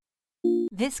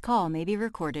This call may be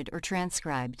recorded or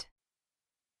transcribed.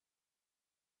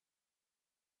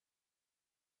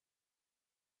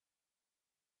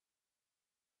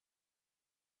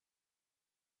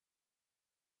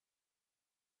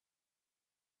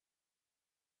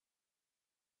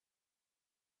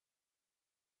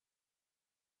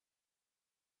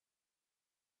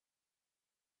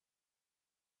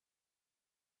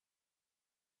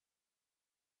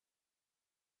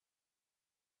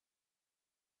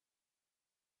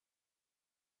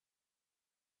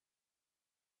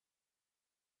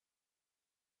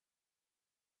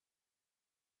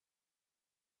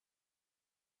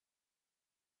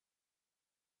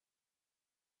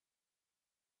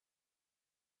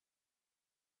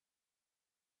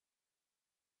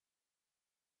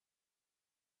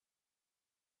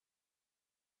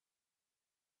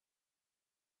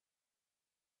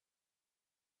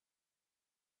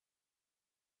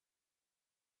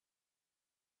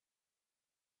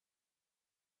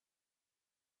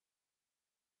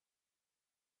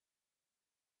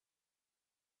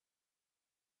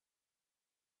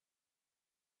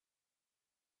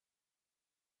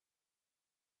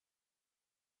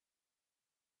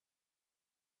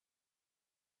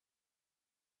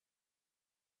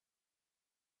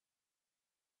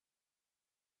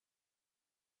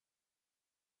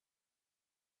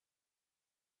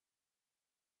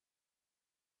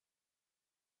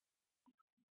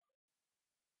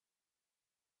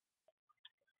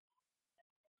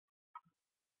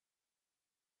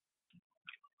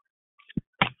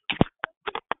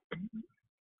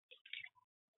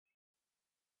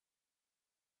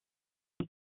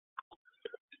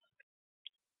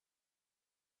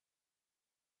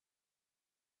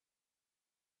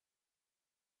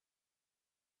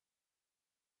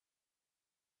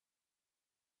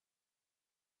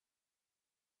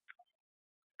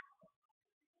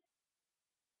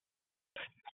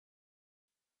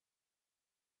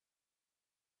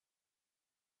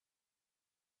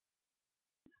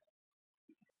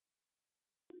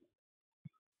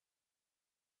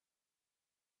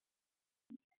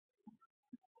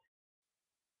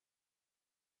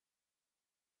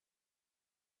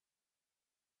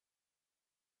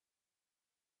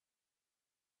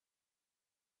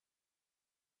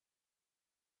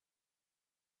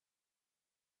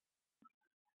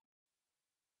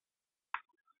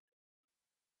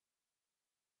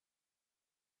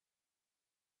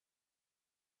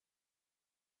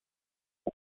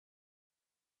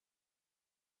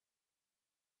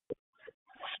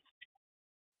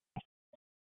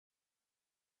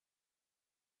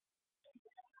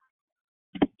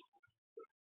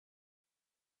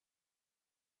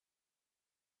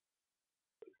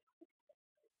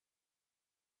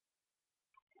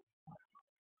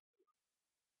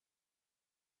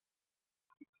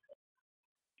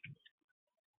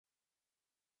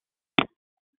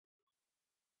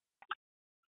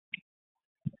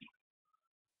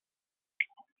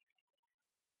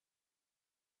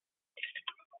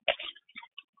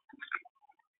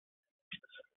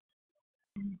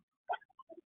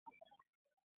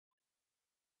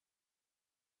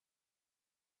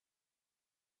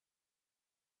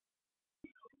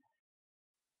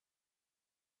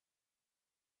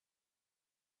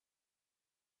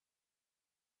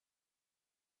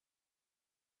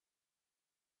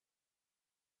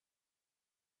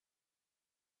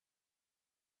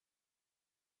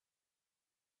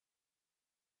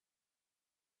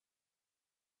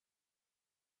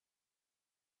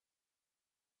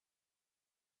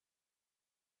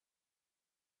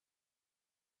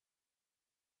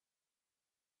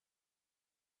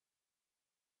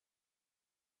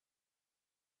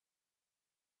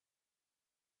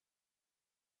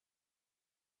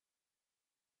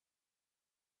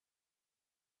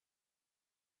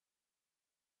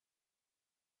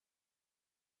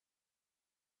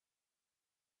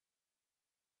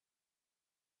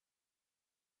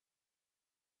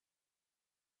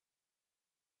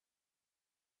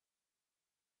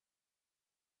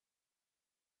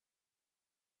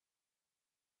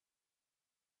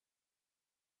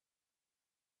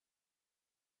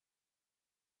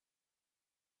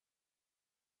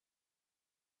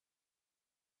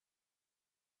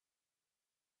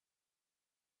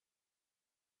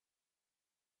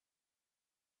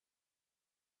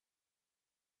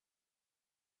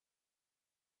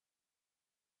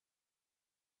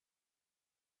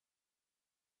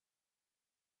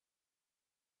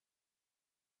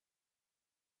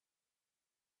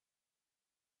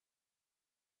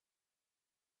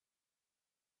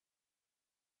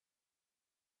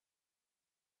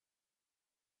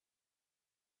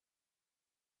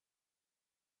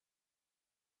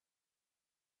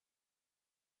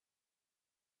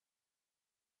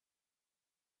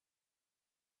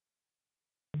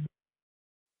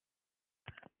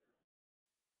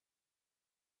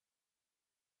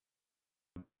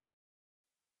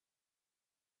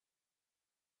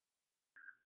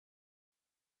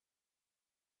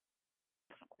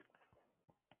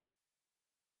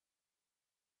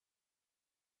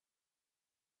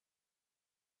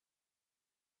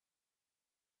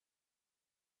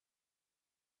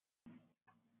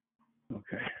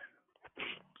 Okay.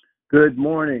 Good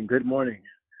morning. Good morning.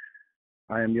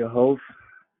 I am your host,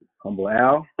 Humble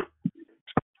Al.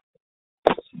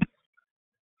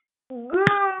 Good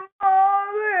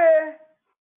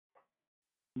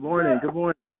morning. Good morning. Good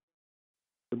morning.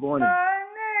 Good morning. My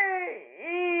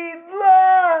name is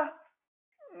Eva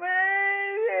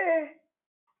Mary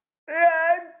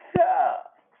Rata.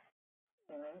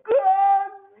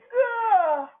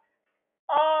 Gaga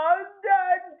on the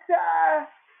time.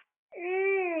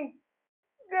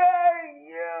 Get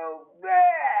you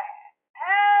back.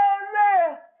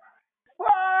 And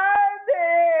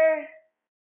Friday.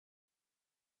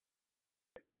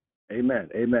 Amen.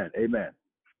 Amen. Amen.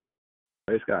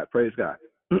 Praise God. Praise God.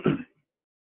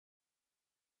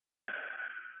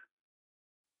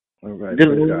 All right. Good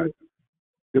Praise God. morning.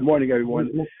 Good morning,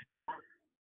 everyone.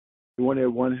 Good morning,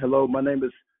 everyone. Hello. My name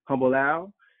is Humble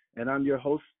Al, and I'm your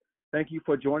host. Thank you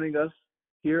for joining us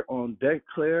here on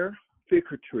Declare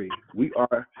Victory. We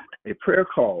are a prayer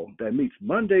call that meets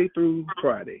Monday through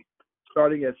Friday,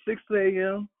 starting at 6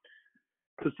 a.m.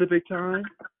 Pacific time,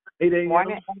 8 a.m.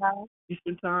 Morning, Al.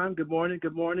 Eastern time. Good morning.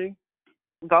 Good morning.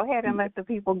 Go ahead and let the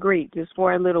people greet just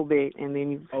for a little bit, and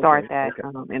then you start that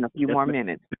in a few Yes, more ma'am.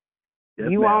 minutes. Yes,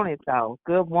 You ma'am. own it, though.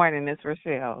 Good morning, Miss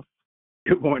Rochelle.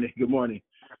 Good morning. Good morning.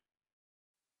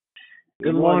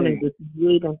 Good morning. This is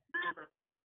Rita.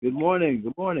 Good morning.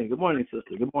 Good morning. Good morning,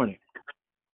 sister. Good morning.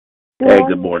 Hey,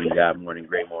 good morning, God morning,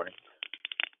 great morning.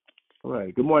 All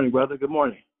right. Good morning, brother. Good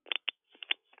morning.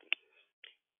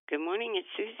 Good morning, it's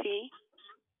Susie.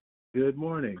 Good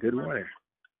morning. Good morning.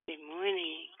 Good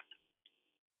morning.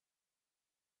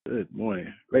 Good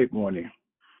morning. Great morning.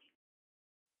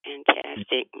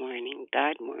 Fantastic morning.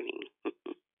 God morning.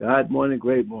 God morning.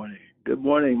 Great morning. Good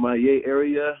morning, my Yay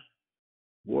area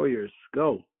warriors.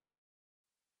 Go.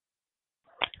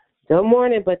 Good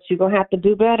morning, but you're going to have to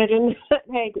do better than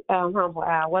hey, Humble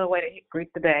Al. What a way to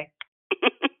greet the day.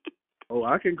 Oh,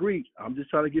 I can greet. I'm just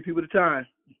trying to give people the time.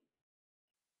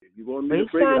 If you want me Be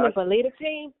to bring shining, it, but lead a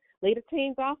team. Lead a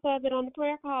team off of it on the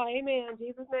prayer call. Amen. In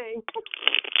Jesus' name.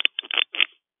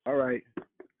 all right.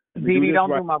 Dee Dee, don't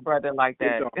right. do my brother like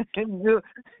that.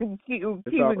 keep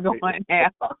it going now.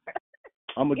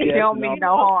 I'm a guest. It don't mean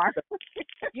no harm.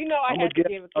 You know I have to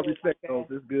give it to him respect like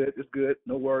those. It's good. It's good.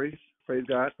 No worries. Praise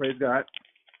God. Praise God.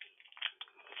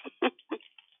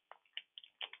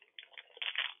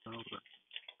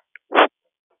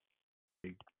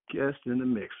 Guest in the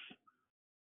mix.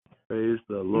 Praise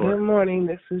the Lord. Good morning,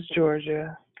 this is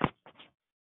Georgia.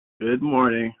 Good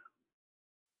morning.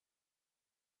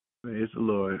 Praise the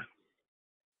Lord.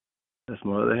 That's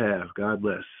my other half. God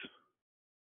bless.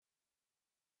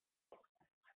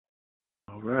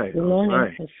 All right. Good morning, all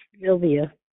right. Miss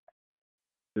Sylvia.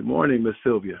 Good morning, Miss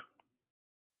Sylvia.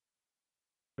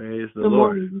 Praise the Good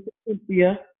Lord. morning, Miss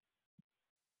Sylvia.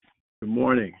 Good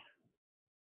morning.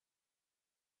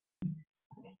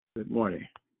 Good morning.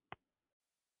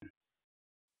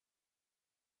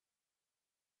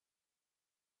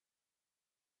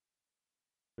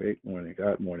 Great morning.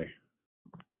 God morning.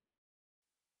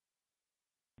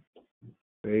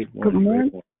 Great morning. Good morning.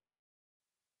 Great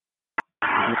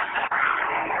morning.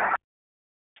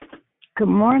 Good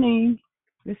morning.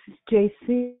 This is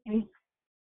JC.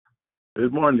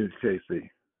 Good morning, KC.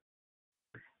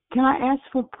 Can I ask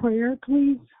for prayer,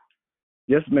 please?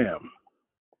 Yes, ma'am.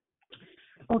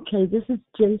 Okay, this is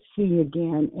JC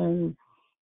again, and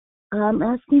I'm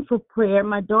asking for prayer.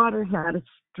 My daughter had a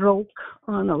stroke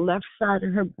on the left side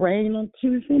of her brain on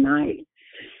Tuesday night.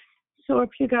 So if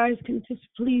you guys can just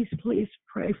please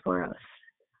pray for us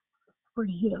for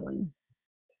healing.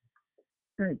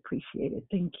 I appreciate it.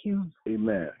 Thank you.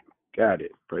 Amen. Got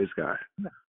it. Praise God.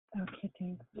 Okay,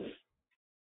 thanks.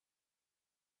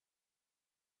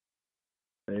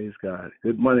 Praise God.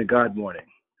 Good morning, God morning.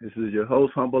 This is your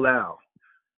host, Humble Al.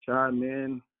 Chime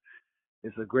in.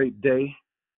 It's a great day.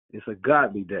 It's a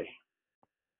godly day.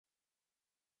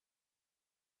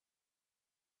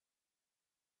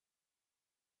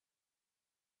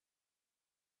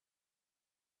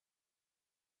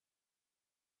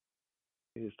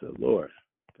 It's the Lord.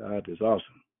 God is awesome.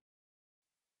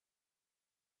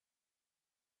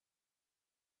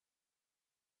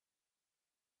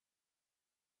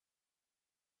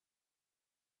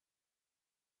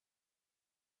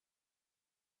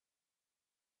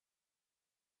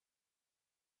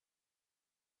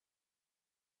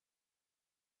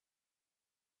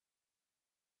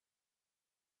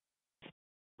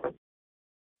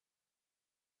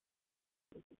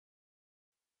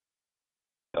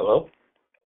 Hello?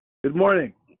 Good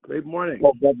morning. Great morning.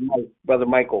 Oh, Brother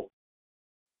Michael.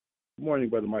 Good morning,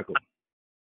 Brother Michael.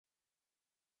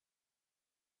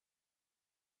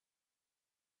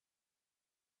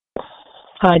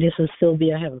 Hi, this is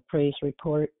Sylvia. I have a praise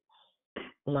report.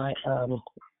 My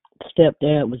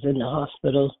stepdad was in the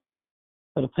hospital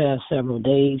for the past several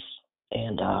days,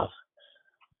 and I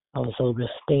was over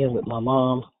staying with my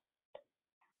mom.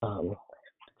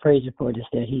 Praise report is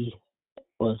that he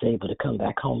was able to come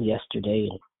back home yesterday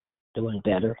and doing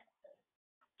better.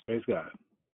 Praise God.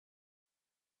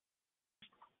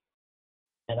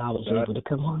 And I was able to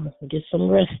come home and get some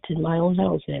rest in my own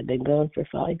house. I had been gone for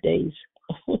 5 days.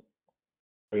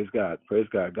 Praise God. Praise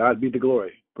God. God be the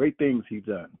glory. Great things he's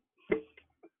done.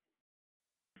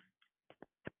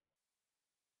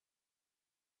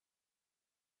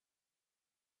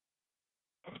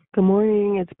 Good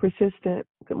morning. It's Persistent.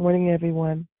 Good morning,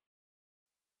 everyone.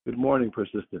 Good morning,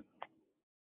 Persistent.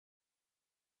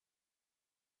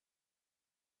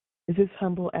 Is this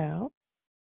Humble Al?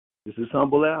 This is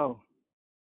Humble Al.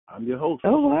 I'm your host.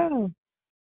 Oh, wow.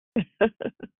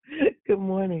 Good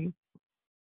morning.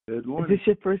 Good morning. Is this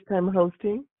your first time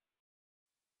hosting?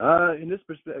 In this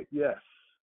perspective, yes.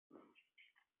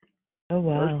 Oh,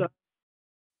 wow. First time.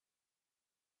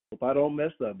 Hope I don't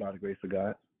mess up by the grace of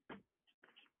God.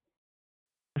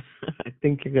 I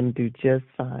think you're going to do just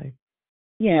fine.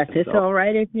 Yes, it's all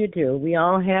right if you do. We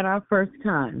all had our first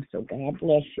time, so God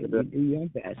bless you. You do your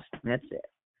best. That's it.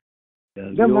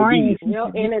 Good morning.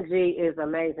 Your energy is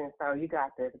amazing, so you got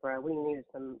this, bro. We needed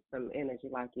some energy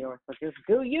like yours. So just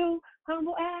do you,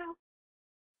 Humble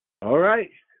Al. All right.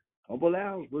 Humble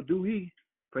Al will do he.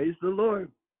 Praise the Lord.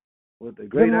 With the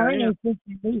great Good morning,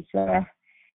 Sister Lisa.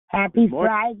 Happy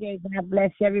Friday. God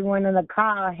bless everyone in the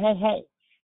call. Hey, hey.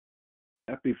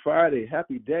 Happy Friday.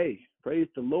 Happy day. Praise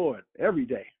the Lord every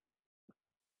day.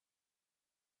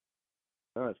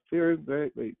 God's very,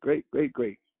 very,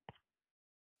 great.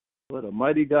 What a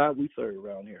mighty God we serve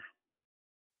around here.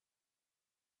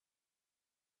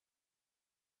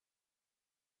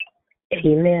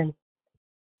 Amen.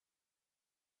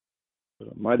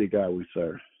 What a mighty God we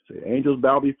serve. Say, angels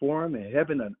bow before him, and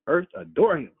heaven and earth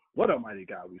adore him. What a mighty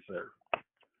God we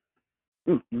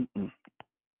serve.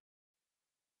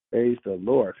 Praise the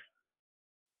Lord.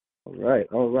 All right.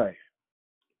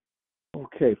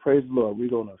 Okay, praise the Lord. We're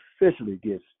going to officially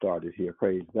get started here.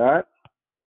 Praise God.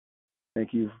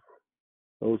 Thank you,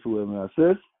 those who will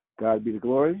assist. God be the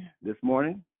glory this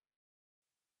morning.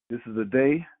 This is a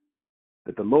day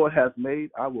that the Lord has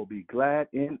made. I will be glad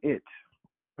in it.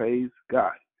 Praise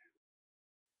God.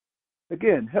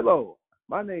 Again, hello.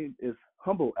 My name is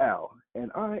Humble Al,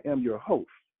 and I am your host.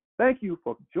 Thank you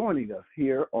for joining us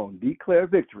here on Declare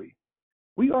Victory.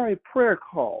 We are a prayer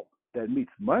call that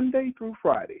meets Monday through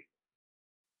Friday,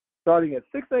 starting at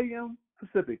 6 a.m.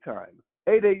 Pacific time,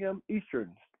 8 a.m.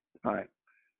 Eastern time.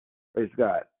 Praise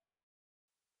God.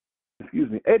 8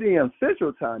 a.m.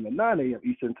 Central time and 9 a.m.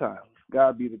 Eastern time.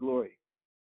 God be the glory.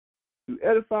 To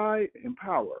edify,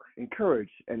 empower, encourage,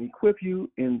 and equip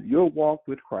you in your walk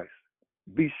with Christ.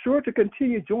 Be sure to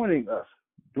continue joining us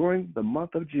during the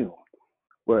month of June,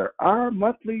 where our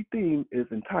monthly theme is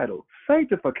entitled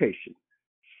Sanctification,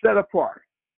 Set Apart.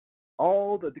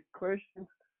 All the declarations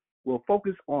will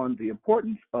focus on the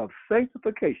importance of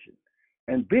sanctification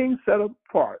and being set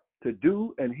apart to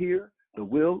do and hear the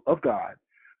will of God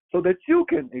so that you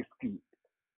can execute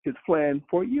his plan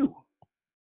for you.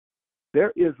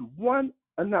 There is one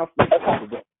announcement.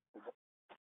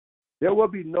 There will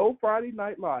be no Friday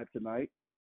Night Live tonight.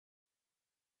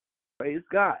 Praise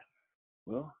God.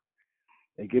 Well,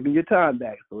 they're giving you time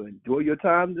back, so enjoy your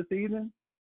time this evening.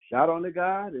 Shout on to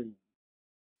God and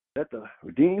let the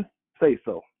redeemed say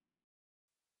so.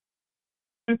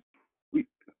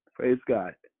 Praise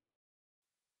God.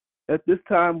 At this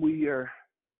time, we are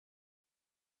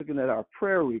looking at our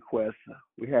prayer requests.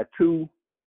 We had two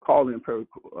call-in prayer,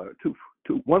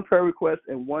 one prayer request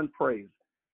and one praise.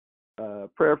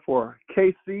 Prayer for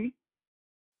KC.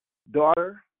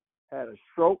 Daughter had a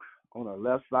stroke on her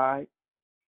left side.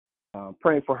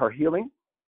 Praying for her healing.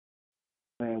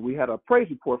 And we had a praise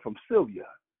report from Sylvia.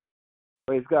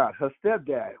 Praise God. Her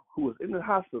stepdad, who was in the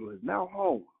hospital, is now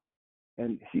home.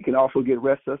 And she can also get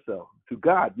rest herself. To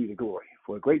God be the glory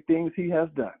for great things he has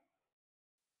done.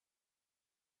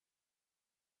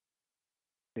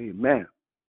 Amen.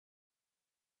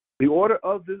 The order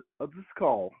of this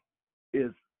call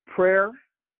is prayer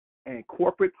and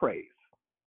corporate praise.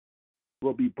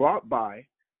 Will be brought by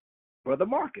Brother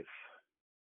Marcus.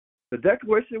 The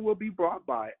declaration will be brought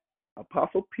by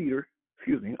Apostle Pierre.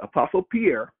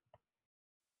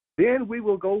 Then we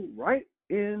will go right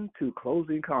into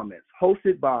closing comments,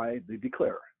 hosted by the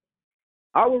declarer.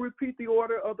 I will repeat the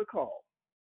order of the call.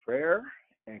 Prayer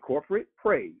and corporate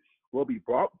praise will be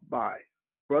brought by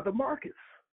Brother Marcus.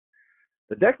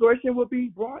 The declaration will be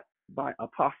brought by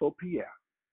Apostle Pierre.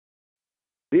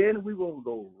 Then we will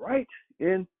go right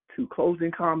into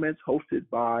closing comments hosted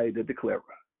by the declarer.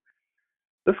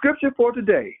 The scripture for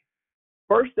today,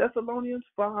 1 Thessalonians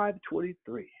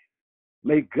 5:23.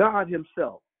 May God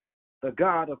himself, the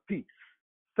God of peace,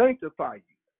 sanctify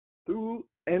you through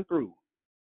and through.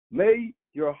 May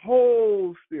your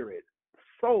whole spirit,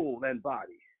 soul, and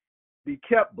body be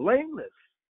kept blameless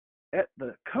at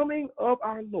the coming of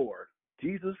our Lord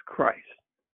Jesus Christ.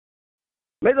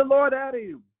 May the Lord add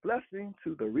a blessing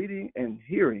to the reading and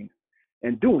hearing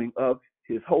and doing of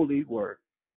his holy word.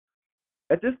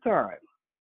 At this time,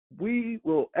 we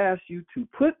will ask you to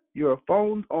put your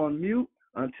phones on mute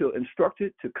until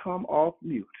instructed to come off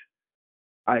mute.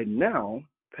 I now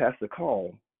pass the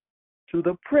call to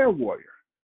the prayer warrior.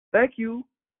 Thank you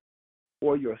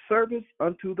for your service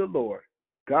unto the Lord.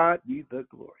 God be the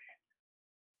glory.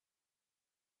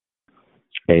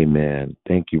 Amen.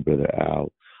 Thank you, Brother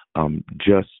Al.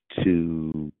 Just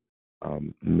to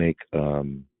make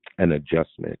an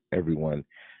adjustment, everyone,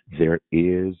 there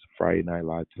is Friday Night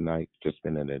Live tonight. Just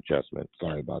been an adjustment.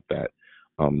 Sorry about that.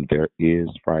 There is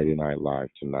Friday Night Live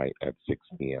tonight at 6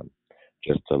 p.m.,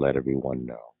 just to let everyone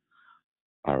know.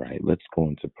 All right, let's go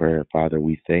into prayer. Father,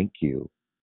 we thank you.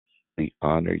 We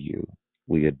honor you.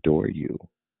 We adore you.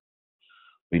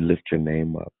 We lift your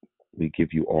name up. We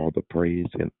give you all the praise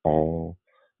and all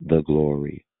the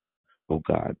glory, oh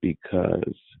God,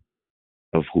 because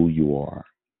of who you are.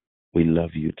 We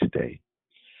love you today.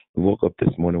 We woke up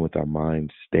this morning with our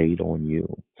minds stayed on you,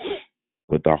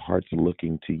 with our hearts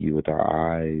looking to you, with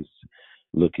our eyes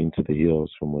looking to the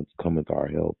hills from whence cometh our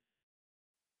help,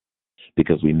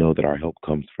 because we know that our help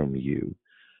comes from you.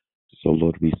 So,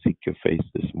 Lord, we seek your face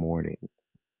this morning.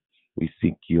 We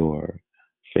seek your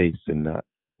face and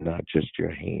not just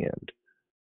your hand.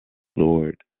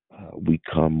 Lord, we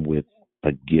come with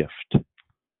a gift.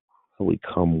 We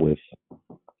come with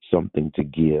something to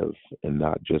give and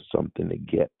not just something to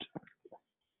get.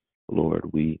 Lord,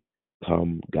 we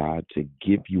come, God, to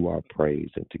give you our praise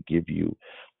and to give you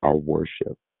our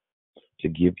worship, to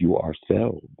give you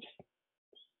ourselves.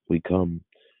 We come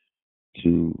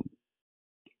to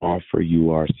offer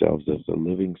you ourselves as a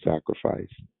living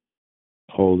sacrifice,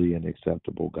 holy and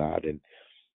acceptable, God. And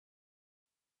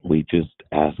we just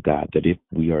ask, God, that if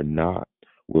we are not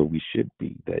where we should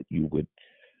be, that you would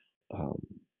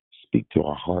speak to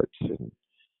our hearts and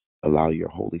allow your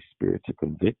Holy Spirit to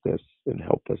convict us and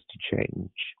help us to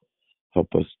change. Help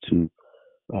us to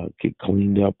get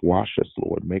cleaned up, wash us,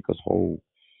 Lord, make us whole.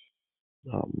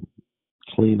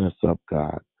 Clean us up,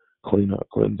 God.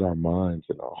 Cleanse our minds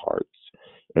and our hearts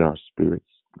and our spirits,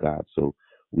 God, so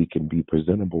we can be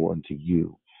presentable unto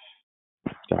you.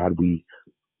 God, we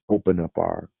open up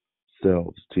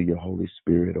ourselves to your Holy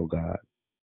Spirit, oh God,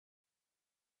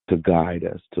 to guide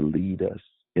us, to lead us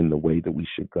in the way that we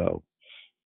should go.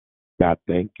 God,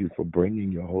 thank you for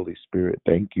bringing your Holy Spirit.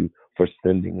 Thank you for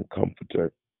sending a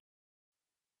comforter,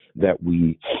 that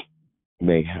we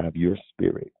may have your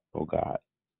spirit, oh God.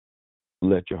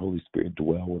 Let your Holy Spirit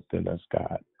dwell within us,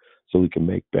 God, so we can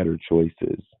make better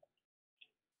choices,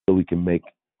 so we can make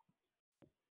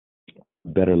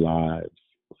better lives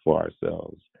for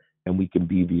ourselves, and we can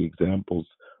be the examples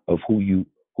of who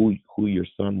your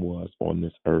son was on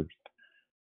this earth.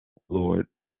 Lord,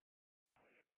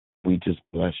 we just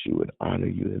bless you and honor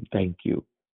you and thank you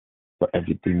for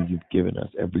everything you've given us,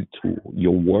 every tool,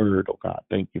 your word, oh God.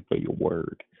 Thank you for your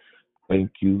word.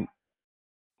 Thank you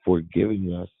for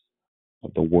giving us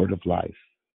the word of life.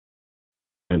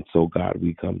 And so, God,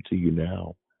 we come to you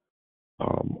now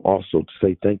also to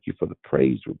say thank you for the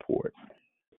praise report.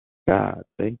 God,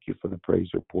 thank you for the praise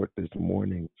report this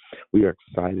morning. We are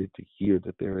excited to hear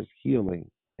that there is healing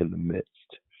in the midst.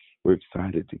 We're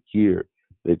excited to hear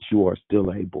that you are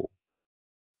still able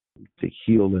to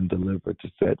heal and deliver,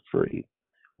 to set free.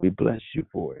 We bless you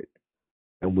for it.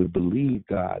 And we believe,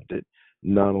 God, that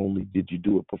not only did you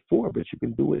do it before, but you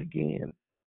can do it again.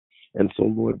 And so,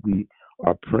 Lord, we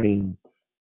are praying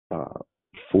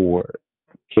for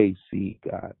KC,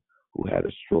 God, who had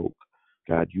a stroke.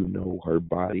 God, you know her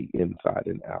body inside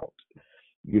and out.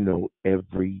 You know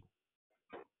everything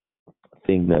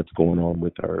that's going on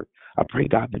with her. I pray,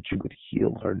 God, that you would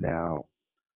heal her now.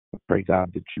 I pray,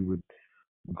 God, that you would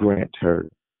grant her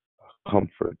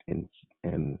comfort and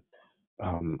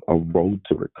a road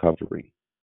to recovery.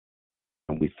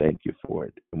 And we thank you for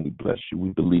it. And we bless you. We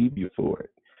believe you for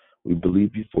it. We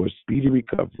believe you for a speedy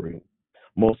recovery.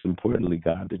 Most importantly,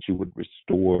 God, that you would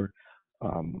restore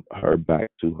her back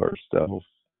to herself.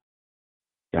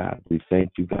 God, we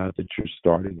thank you, God, that you're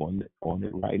starting on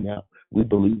it right now. We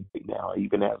believe it now,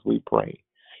 even as we pray,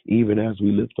 even as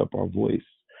we lift up our voice.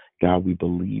 God, we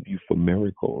believe you for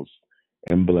miracles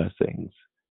and blessings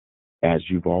as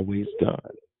you've always done.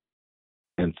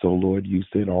 And so, Lord, you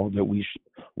said all that we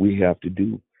have to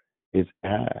do is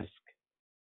ask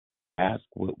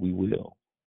what we will,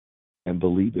 and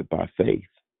believe it by faith,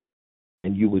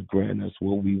 and you would grant us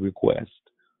what we request.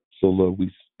 So, Lord,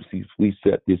 we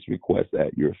set this request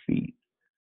at your feet,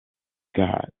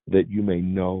 God, that you may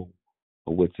know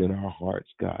what's in our hearts,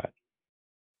 God,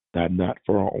 not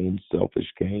for our own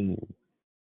selfish gain,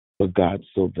 but God,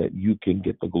 so that you can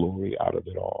get the glory out of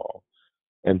it all.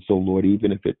 And so, Lord,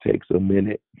 even if it takes a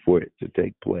minute for it to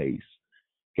take place,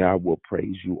 God will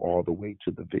praise you all the way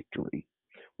to the victory.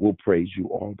 We'll praise you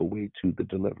all the way to the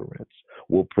deliverance.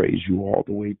 We'll praise you all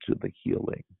the way to the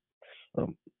healing.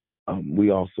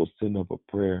 We also send up a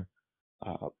prayer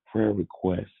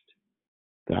request,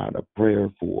 God, a prayer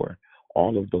for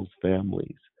all of those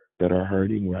families that are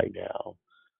hurting right now,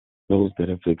 those that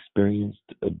have experienced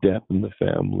a death in the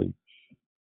family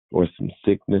or some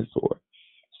sickness or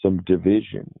some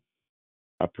division.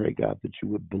 I pray, God, that you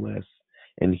would bless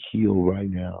and heal right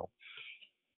now.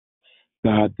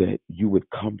 God, that you would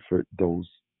comfort those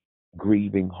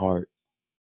grieving hearts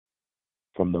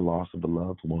from the loss of a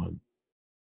loved one.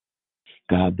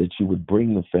 God, that you would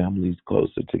bring the families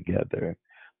closer together,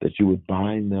 that you would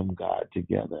bind them, God,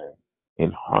 together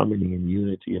in harmony and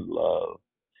unity and love.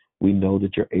 We know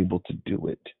that you're able to do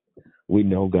it. We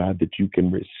know, God, that you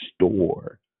can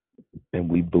restore, and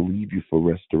we believe you for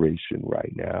restoration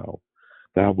right now.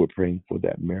 God, we're praying for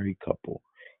that married couple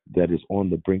that is on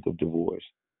the brink of divorce,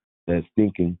 that's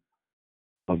thinking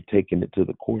of taking it to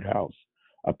the courthouse.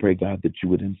 I pray, God, that you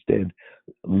would instead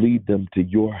lead them to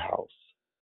your house.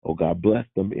 Oh, God, bless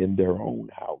them in their own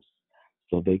house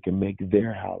so they can make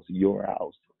their house your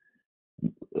house.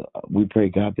 We pray,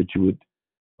 God, that you would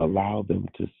allow them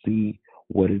to see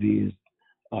what it is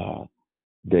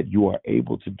that you are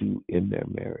able to do in their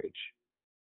marriage.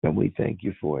 And we thank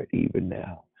you for it even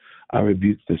now. I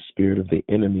rebuke the spirit of the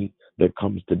enemy that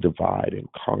comes to divide and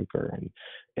conquer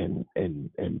and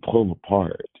pull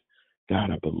apart.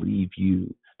 God, I believe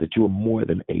you that you are more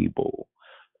than able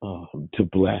to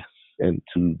bless and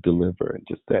to deliver and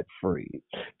to set free.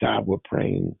 God, we're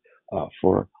praying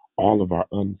for all of our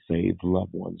unsaved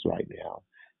loved ones right now.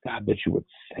 God, that you would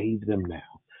save them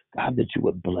now. God, that you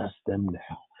would bless them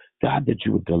now. God, that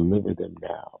you would deliver them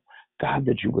now. God,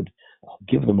 that you would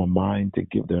give them a mind to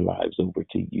give their lives over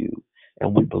to you.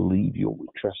 And we believe you and we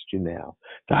trust you now.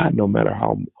 God, no matter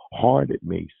how hard it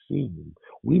may seem,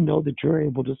 we know that you're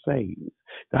able to save.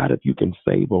 God, if you can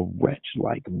save a wretch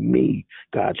like me,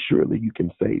 God, surely you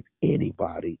can save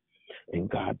anybody. And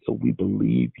God, so we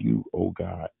believe you, oh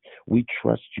God. We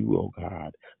trust you, oh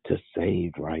God, to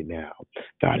save right now.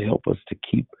 God, help us to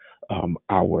keep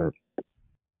our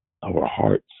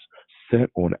hearts set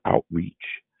on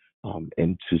outreach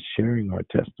and to sharing our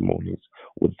testimonies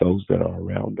with those that are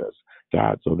around us,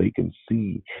 God, so they can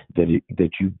see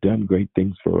that you've done great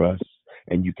things for us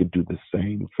and you can do the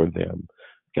same for them.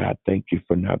 God, thank you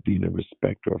for not being a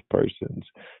respecter of persons.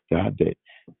 God, that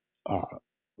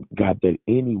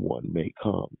anyone may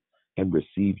come and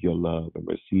receive your love and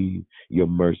receive your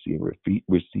mercy and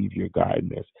receive your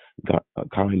kindness.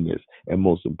 And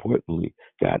most importantly,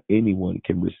 God, anyone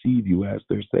can receive you as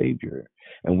their Savior.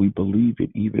 And we believe it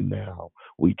even now.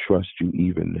 We trust you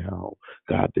even now,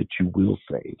 God, that you will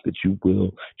save, that you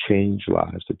will change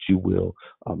lives, that you will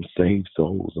save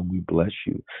souls. And we bless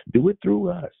you. Do it through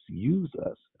us. Use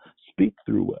us. Speak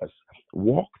through us.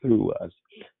 Walk through us.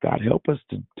 God, help us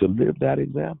to live that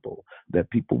example that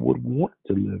people would want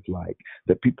to live like,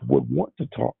 that people would want to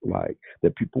talk like,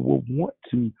 that people would want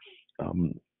to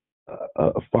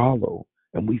follow.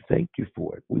 And we thank you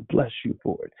for it. We bless you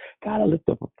for it. God, I lift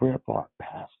up a prayer for our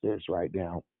pastors right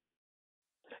now.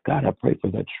 God, I pray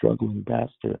for that struggling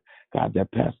pastor. God,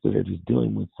 that pastor that is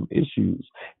dealing with some issues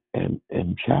and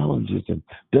challenges and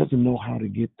doesn't know how to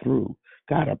get through.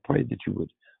 God, I pray that you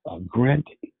would grant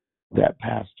that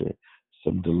pastor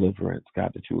some deliverance.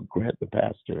 God, that you would grant the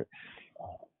pastor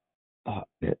a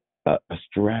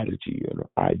strategy or an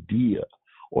idea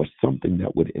or something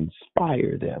that would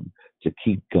inspire them to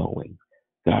keep going.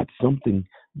 God, something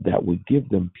that would give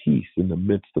them peace in the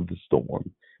midst of the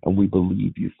storm. And we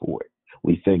believe you for it.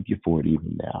 We thank you for it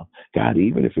even now. God,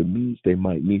 even if it means they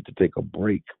might need to take a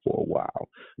break for a while,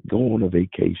 go on a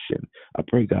vacation, I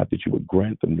pray, God, that you would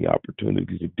grant them the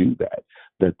opportunity to do that,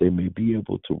 that they may be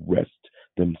able to rest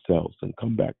themselves and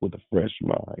come back with a fresh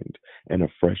mind and a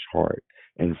fresh heart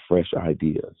and fresh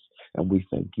ideas. And we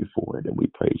thank you for it and we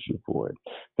praise you for it.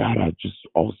 God, I just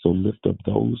also lift up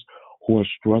those who are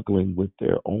struggling with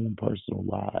their own personal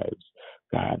lives.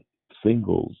 God,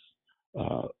 singles,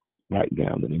 right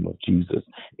now in the name of Jesus.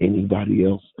 Anybody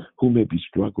else who may be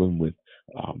struggling with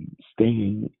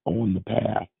staying on the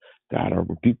path, God, I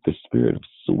rebuke the spirit of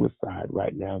suicide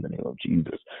right now in the name of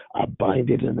Jesus. I bind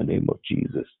it in the name of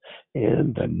Jesus.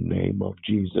 In the name of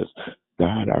Jesus.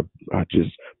 God, I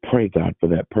just pray, God, for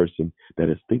that person that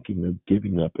is thinking of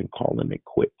giving up and calling it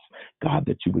quits. God,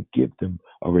 that you would give them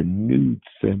a renewed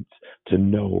sense to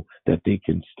know that they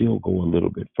can still go a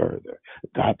little bit further.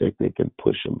 God, that they can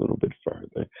push a little bit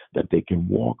further, that they can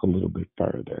walk a little bit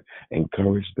further,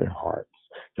 encourage their hearts.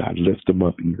 God, lift them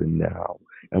up even now.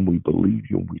 And we believe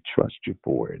you and we trust you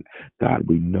for it. God,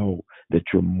 we know that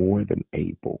you're more than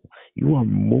able. You are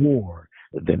more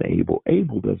than able.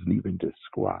 Able doesn't even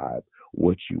describe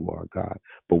what you are, God.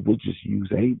 But we'll just use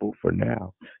able for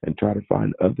now and try to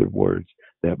find other words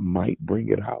that might bring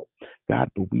it out. God,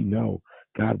 but we know,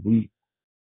 God, we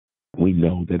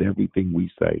know that everything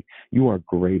we say, you are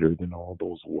greater than all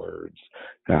those words.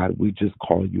 God, we just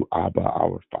call you Abba,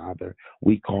 our Father.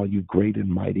 We call you great and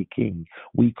mighty King.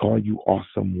 We call you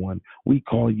awesome one. We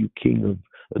call you King of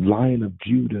Lion of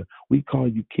Judah. We call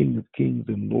you King of Kings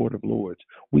and Lord of Lords.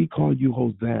 We call you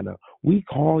Hosanna. We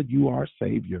call you our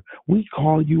Savior. We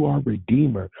call you our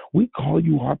Redeemer. We call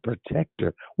you our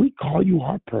Protector. We call you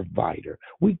our Provider.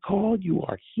 We call you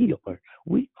our Healer.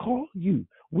 We call you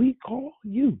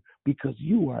because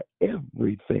you are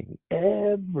everything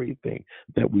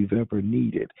that we've ever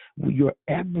needed. You're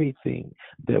everything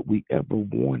that we ever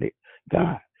wanted.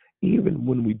 God, even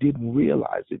when we didn't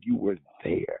realize that you were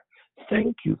there.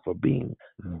 Thank you for being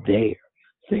there.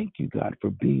 Thank you, God, for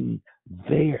being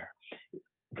there.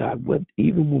 God,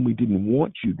 even when we didn't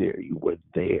want you there, you were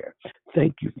there.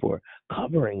 Thank you for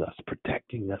covering us,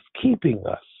 protecting us, keeping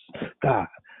us. God,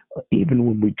 even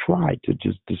when we tried to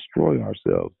just destroy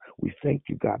ourselves, we thank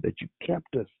you, God, that you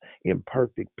kept us in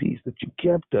perfect peace, that you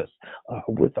kept us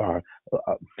with our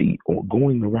feet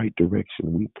going the right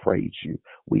direction. We praise you.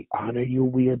 We honor you.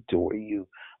 We adore you.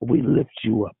 We lift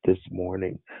you up this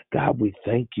morning. God, we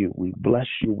thank you. We bless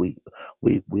you.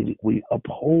 We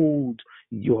uphold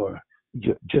your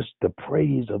just the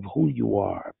praise of who you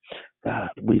are. God,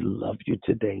 we love you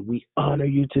today. We honor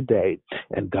you today.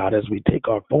 And God, as we take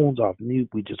our phones off mute,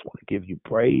 we just want to give you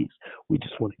praise. We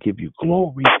just want to give you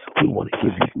glory. We want to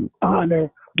give you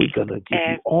honor. We're going to give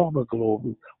you all the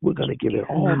glory. We're going to give it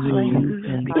all to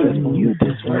you because you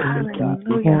deserve it, God.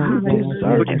 You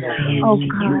deserve it. Oh,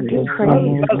 God, we praise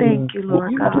you. Thank you,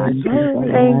 Lord God.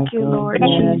 Thank you, Lord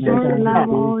Jesus.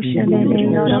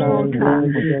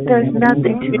 There's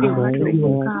nothing too hard for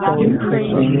you, God. We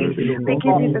praise you. We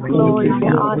give you the glory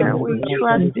and honor. We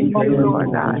trust in you, Lord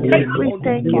God. We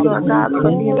thank you, Lord God, for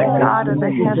being the God of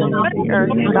the heaven and the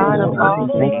earth, God of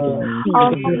all things,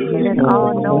 all seeing and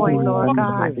all knowing, Lord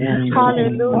God.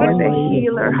 Hallelujah, the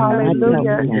healer.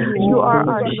 Hallelujah. You are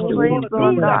our strength,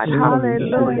 Lord God.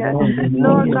 Hallelujah.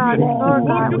 Lord God, we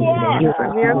thank you for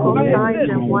miracles, signs,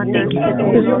 and wonders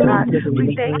today, Lord God.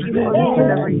 We thank you for being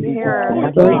the repairer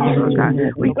of things, Lord God.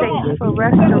 We thank you for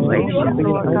restoration,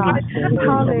 Lord God.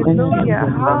 Hallelujah.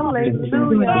 Hallelujah.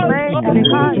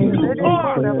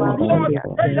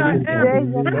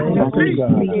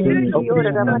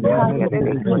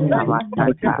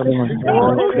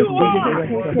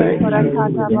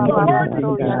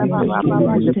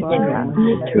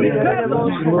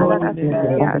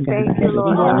 Thank you,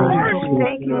 Lord God.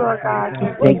 Thank you, Lord God.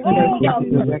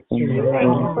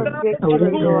 Thank you for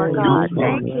victory, Lord God.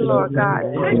 Thank you, Lord God,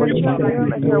 that your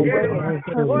will and your way is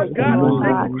perfect, Lord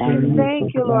God.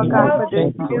 Thank you, Lord God, for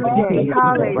this new day.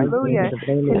 Hallelujah.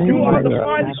 Continue to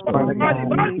rejoice, Lord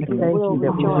God. We will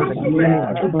rejoice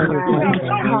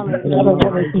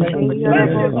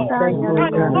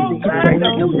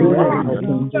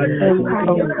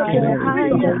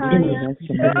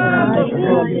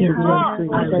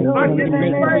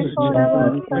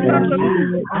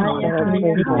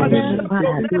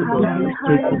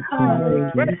and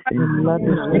cry.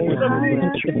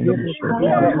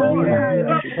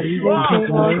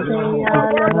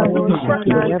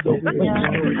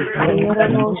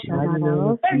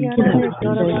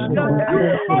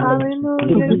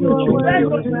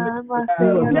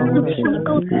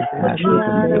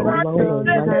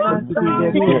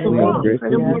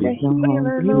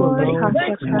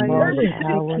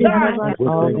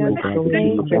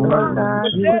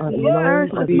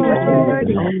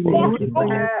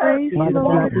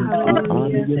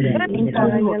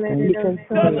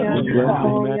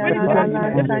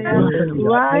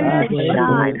 Rise and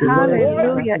shine,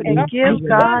 hallelujah, and give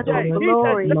God the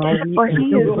glory, for He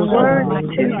is worthy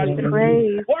to be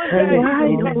praised.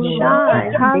 Rise and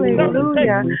shine,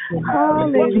 hallelujah,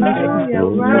 hallelujah,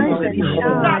 rise and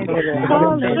shine.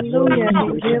 Hallelujah.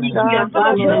 And give God the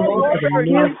glory.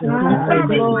 Give God the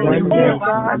glory. Give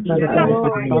God the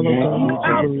glory. He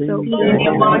is so good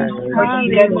to us.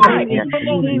 Hallelujah.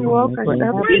 He woke us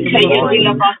up this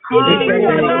morning. Hallelujah. He gave us breath.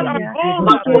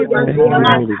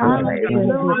 Hallelujah. Hallelujah.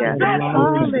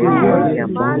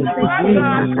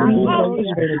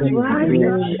 Rise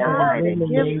and shine and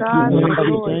give God the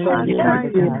glory.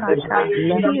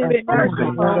 He is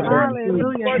merciful.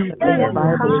 Hallelujah. He is kind.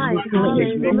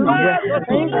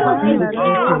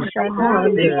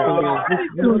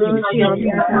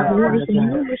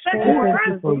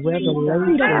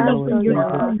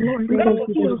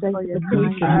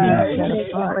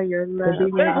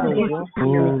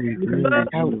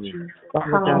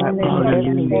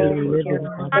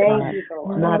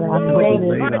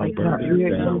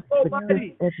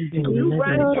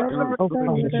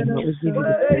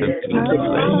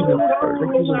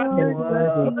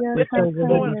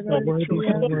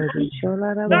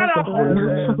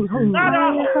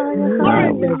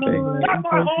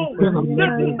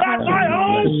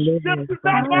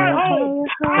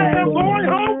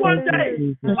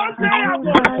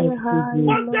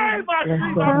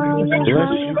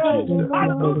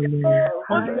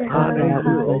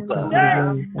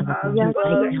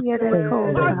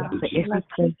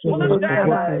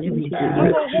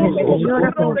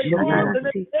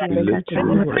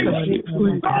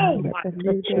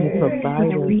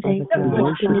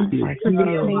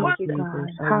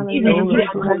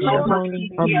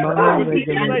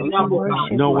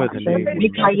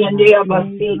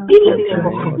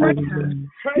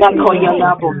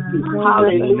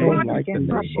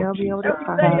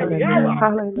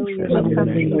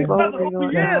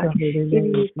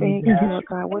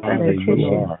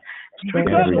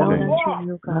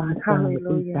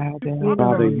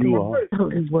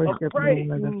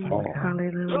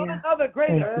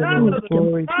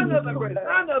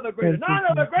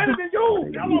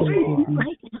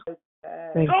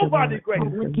 Nobody greater.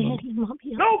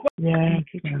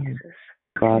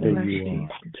 Father, you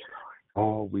are.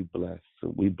 Oh, we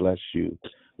bless you.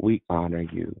 We honor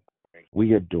you.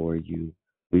 We adore you.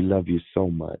 We love you so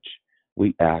much.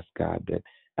 We ask, God, that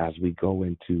as we go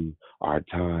into our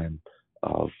time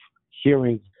of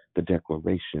hearing the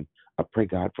declaration, I pray,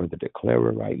 God, for the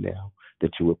declarer right now,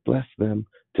 that you would bless them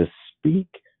to speak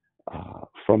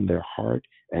from their heart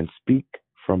and speak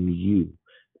from you.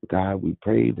 God, we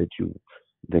pray that you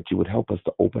would help us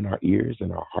to open our ears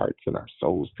and our hearts and our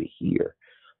souls to hear,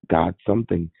 God,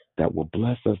 something that will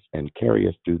bless us and carry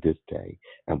us through this day.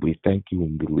 And we thank you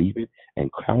and believe it and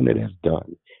count it as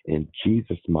done. In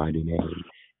Jesus' mighty name,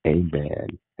 amen.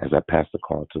 As I pass the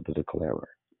call to the declarer.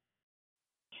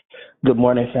 Good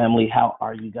morning, family. How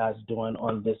are you guys doing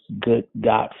on this Good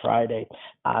God Friday?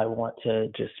 I want to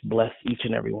just bless each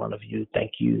and every one of you.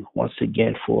 Thank you once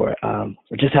again for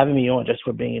just having me on, just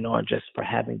for being on, just for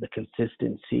having the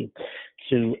consistency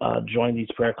to join these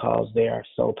prayer calls. They are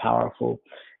so powerful.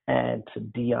 And to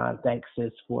Dion, thanks,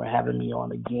 sis, for having me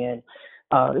on again.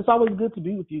 It's always good to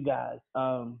be with you guys.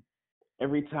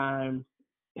 Every time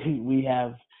we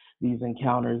have these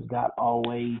encounters, God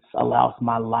always allows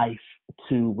my life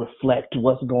to reflect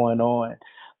what's going on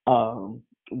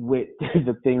with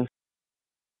the things.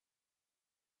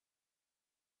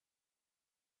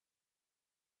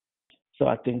 So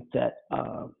I think that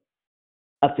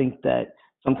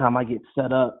sometimes I get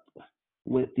set up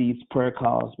with these prayer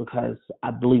calls because I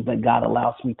believe that God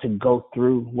allows me to go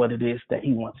through what it is that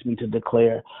he wants me to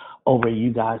declare over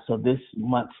you guys. So this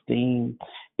month's theme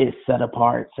is set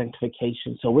apart,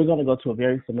 sanctification. So we're going to go to a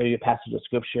very familiar passage of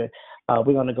scripture.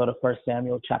 We're going to go to 1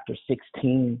 Samuel chapter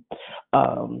 16.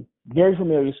 Very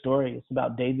familiar story. It's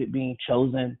about David being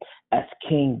chosen as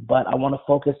king, but I want to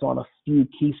focus on a few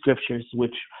key scriptures,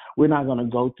 which we're not going to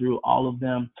go through all of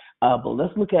them. But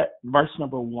let's look at verse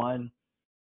number 1.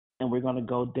 And we're going to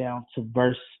go down to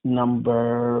verse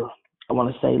number,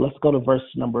 let's go to verse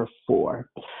number 4.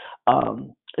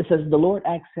 It says, the Lord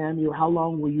asked Samuel, how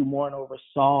long will you mourn over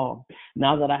Saul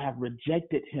now that I have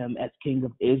rejected him as king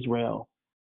of Israel?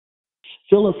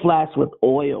 Fill a flask with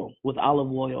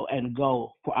olive oil, and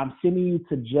go, for I'm sending you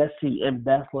to Jesse in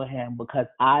Bethlehem because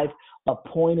I've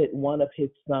appointed one of his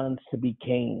sons to be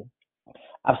king.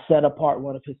 I've set apart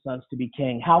one of his sons to be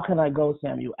king. How can I go?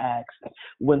 Samuel asked.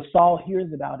 When Saul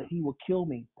hears about it, he will kill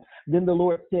me. Then the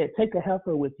Lord said, take a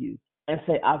heifer with you and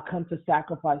say, I've come to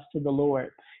sacrifice to the Lord.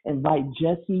 Invite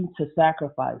Jesse to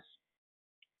sacrifice.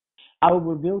 I will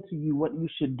reveal to you what you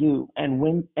should do, and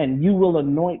you will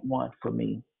anoint one for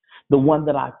me, the one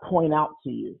that I point out to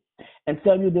you. And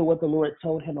Samuel did what the Lord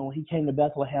told him. And when he came to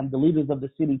Bethlehem, the leaders of the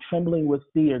city, trembling with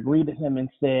fear, greeted him and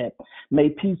said, "May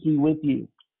peace be with you."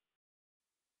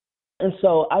 And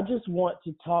so I just want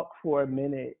to talk for a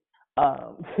minute.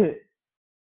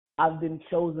 I've been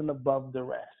chosen above the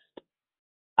rest.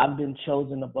 I've been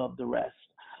chosen above the rest.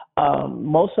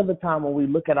 Most of the time when we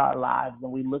look at our lives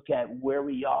and we look at where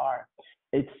we are,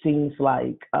 it seems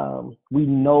like we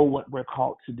know what we're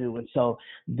called to do. And so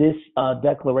this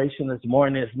declaration this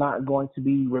morning is not going to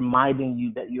be reminding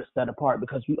you that you're set apart,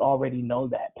 because we already know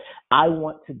that. I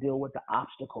want to deal with the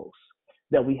obstacles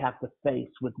that we have to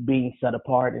face with being set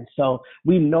apart. And so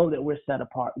we know that we're set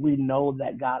apart. We know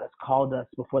that God has called us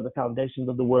before the foundations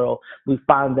of the world. We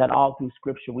find that all through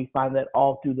Scripture. We find that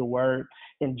all through the Word.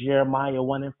 In Jeremiah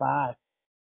 1:5,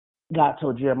 God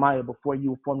told Jeremiah, "Before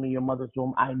you were formed in your mother's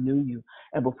womb, I knew you.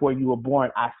 And before you were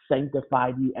born, I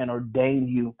sanctified you and ordained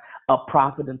you a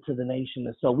prophet unto the nation."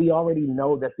 And so we already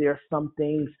know that there are some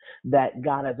things that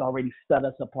God has already set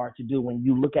us apart to do. When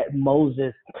you look at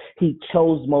Moses, he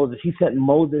chose Moses. He sent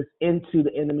Moses into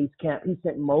the enemy's camp. He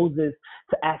sent Moses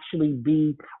to actually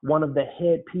be one of the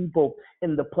head people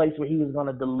in the place where he was going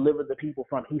to deliver the people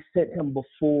from. He sent him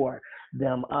before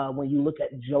them. When you look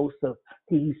at Joseph,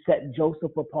 he set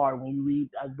Joseph apart. When you read,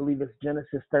 I believe it's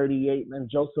Genesis 38, and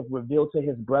Joseph revealed to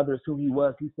his brothers who he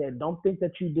was. He said, "Don't think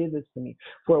that you did this to me,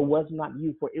 for it was not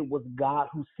you, for it was God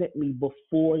who sent me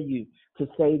before you to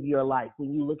save your life."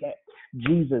 When you look at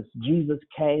Jesus, Jesus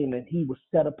came and he was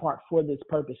set apart for this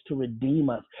purpose, to redeem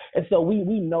us. And so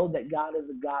we know that God is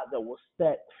a God that will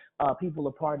set people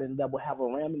apart and that will have a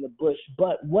ram in the bush.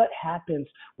 But what happens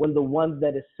when the ones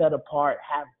that is set apart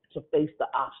have to face the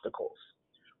obstacles?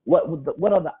 What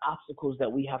are the obstacles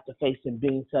that we have to face in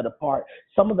being set apart?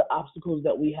 Some of the obstacles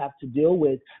that we have to deal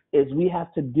with is we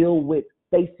have to deal with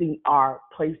facing our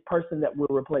person that we're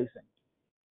replacing.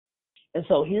 And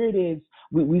so here it is.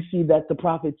 We see that the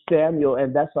prophet Samuel,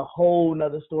 and that's a whole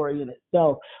nother story in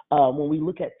itself. When we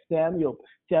look at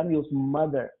Samuel's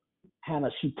mother,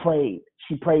 Hannah, she prayed.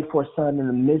 She prayed for a son in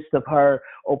the midst of her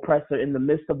oppressor, in the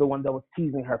midst of the one that was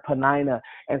teasing her, Peninnah.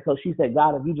 And so she said,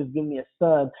 "God, if you just give me a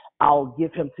son, I'll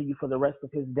give him to you for the rest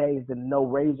of his days, and no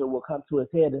razor will come to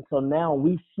his head." And so now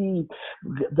we see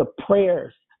the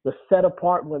prayers, the set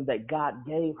apart one that God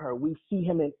gave her. We see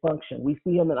him in function. We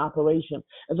see him in operation.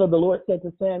 And so the Lord said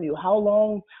to Samuel, "How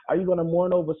long are you going to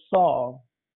mourn over Saul,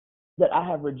 that I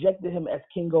have rejected him as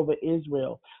king over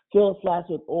Israel? Fill a flask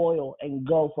with oil and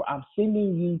go, for I'm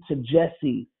sending you to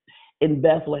Jesse in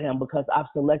Bethlehem, because I've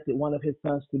selected one of his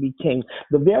sons to be king."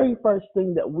 The very first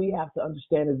thing that we have to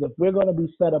understand is if we're going to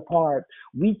be set apart,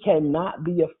 we cannot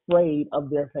be afraid of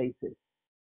their faces.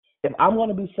 If I'm going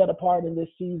to be set apart in this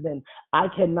season, I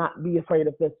cannot be afraid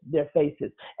of their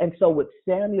faces. And so with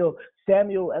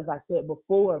Samuel, as I said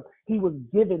before, he was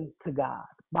given to God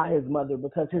by his mother,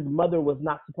 because his mother was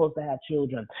not supposed to have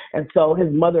children. And so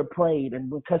his mother prayed, and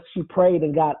because she prayed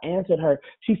and God answered her,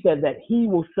 she said that he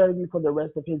will serve you for the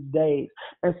rest of his days.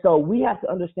 And so we have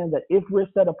to understand that if we're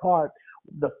set apart,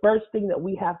 the first thing that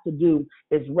we have to do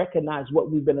is recognize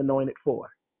what we've been anointed for.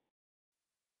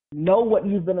 Know what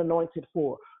you've been anointed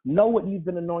for. Know what you've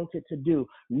been anointed to do.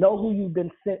 Know who you've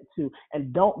been sent to.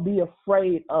 And don't be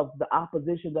afraid of the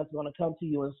opposition that's going to come to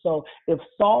you. And so if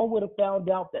Saul would have found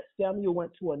out that Samuel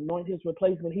went to anoint his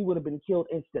replacement, he would have been killed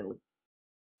instantly.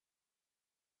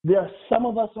 There are some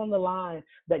of us on the line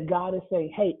that God is saying,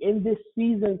 "Hey, in this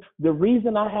season, the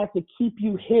reason I have to keep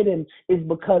you hidden is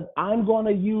because I'm going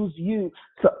to use you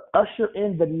to usher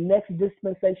in the next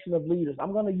dispensation of leaders.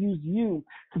 I'm going to use you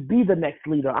to be the next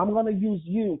leader. I'm going to use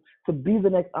you to be the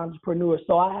next entrepreneur.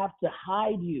 So I have to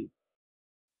hide you.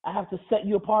 I have to set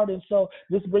you apart." And so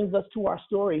this brings us to our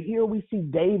story. Here we see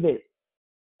David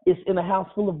is in a house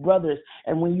full of brothers.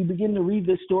 And when you begin to read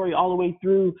this story all the way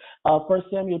through 1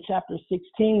 Samuel chapter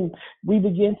 16, we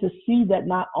begin to see that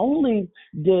not only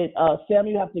did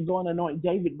Samuel have to go and anoint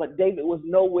David, but David was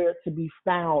nowhere to be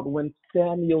found when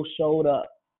Samuel showed up.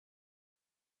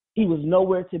 He was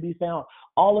nowhere to be found.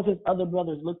 All of his other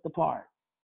brothers looked apart.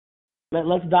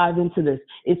 Let's dive into this.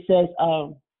 It says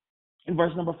in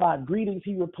verse number 5, "Greetings,"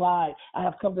 he replied. "I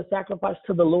have come to sacrifice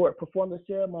to the Lord. Perform the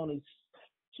ceremonies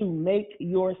to make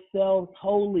yourselves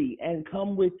holy and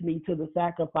come with me to the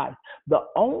sacrifice." The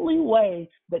only way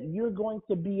that you're going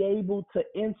to be able to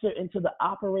enter into the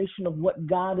operation of what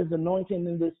God is anointing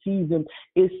in this season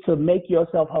is to make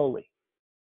yourself holy.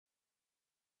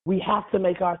 We have to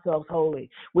make ourselves holy,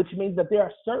 which means that there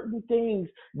are certain things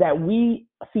that we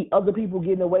see other people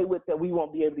getting away with that we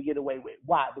won't be able to get away with.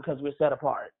 Why? Because we're set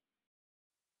apart.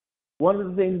 One of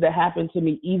the things that happened to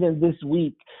me even this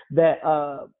week that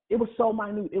It was so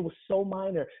minute. It was so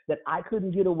minor that I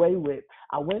couldn't get away with.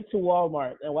 I went to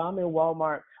Walmart, and while I'm in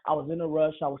Walmart, I was in a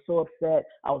rush. I was so upset.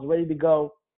 I was ready to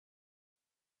go.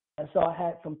 And so I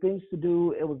had some things to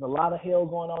do. It was a lot of hell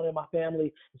going on in my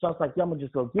family. So I was like, I'm going to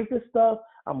just go get this stuff.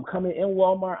 I'm coming in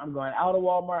Walmart. I'm going out of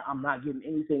Walmart. I'm not getting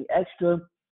anything extra.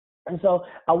 And so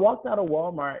I walked out of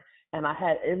Walmart, and I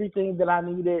had everything that I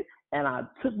needed, and I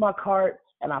took my cart,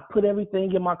 and I put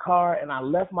everything in my car, and I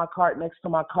left my cart next to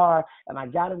my car, and I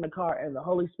got in the car, and the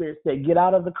Holy Spirit said, get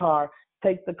out of the car,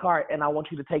 take the cart, and I want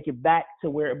you to take it back to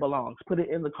where it belongs. Put it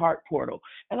in the cart portal.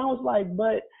 And I was like,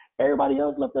 but everybody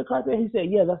else left their cart there. He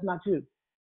said, yeah, that's not you.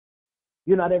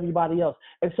 You're not everybody else.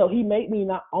 And so he made me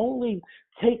not only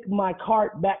take my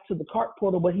cart back to the cart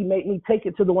portal, but he made me take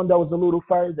it to the one that was a little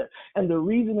further. And the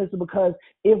reason is because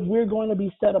if we're going to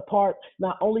be set apart,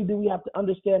 not only do we have to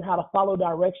understand how to follow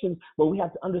directions, but we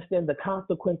have to understand the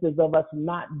consequences of us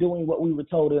not doing what we were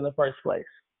told in the first place.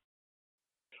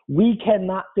 We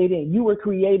cannot fit in. You were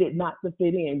created not to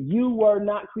fit in. You were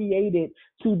not created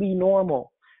to be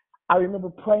normal. I remember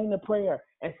praying the prayer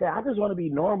and saying, I just want to be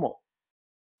normal.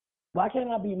 Why can't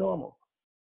I be normal?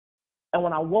 And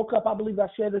when I woke up, I believe I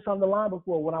shared this on the line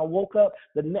before. When I woke up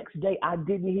the next day, I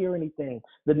didn't hear anything.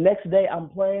 The next day, I'm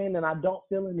praying and I don't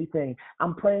feel anything.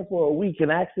 I'm praying for a week and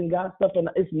asking God stuff, and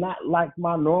it's not like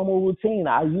my normal routine.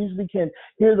 I usually can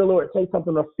hear the Lord say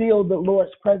something or feel the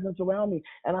Lord's presence around me.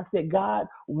 And I said, God,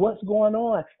 what's going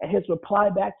on? And his reply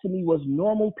back to me was,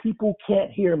 normal people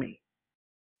can't hear me.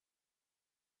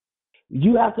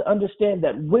 You have to understand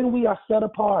that when we are set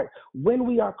apart, when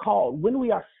we are called, when we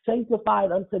are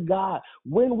sanctified unto God,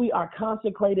 when we are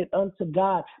consecrated unto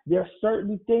God, there are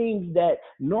certain things that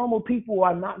normal people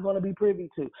are not going to be privy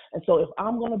to. And so if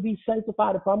I'm going to be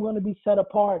sanctified, if I'm going to be set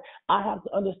apart, I have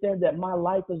to understand that my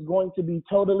life is going to be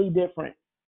totally different.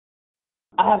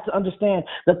 I have to understand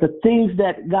that the things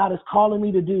that God is calling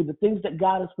me to do, the things that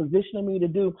God is positioning me to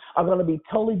do are going to be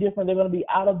totally different. They're going to be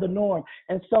out of the norm.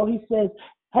 And so he says,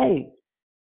 hey,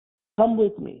 come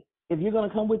with me. If you're going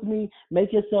to come with me,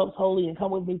 make yourselves holy and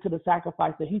come with me to the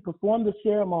sacrifice. So he performed the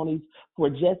ceremonies for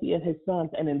Jesse and his sons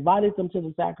and invited them to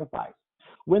the sacrifice.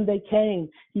 When they came,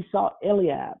 he saw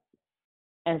Eliab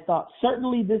and thought,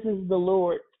 certainly this is the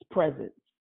Lord's presence.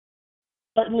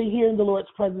 Certainly here in the Lord's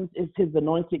presence is his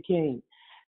anointed king.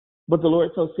 But the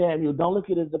Lord told Samuel, don't look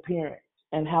at his appearance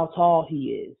and how tall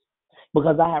he is,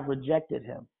 because I have rejected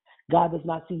him. God does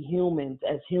not see humans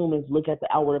as humans look at the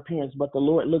outward appearance, but the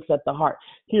Lord looks at the heart.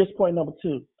 Here's point number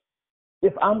 2.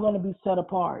 If I'm going to be set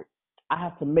apart, I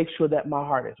have to make sure that my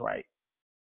heart is right.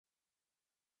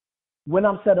 When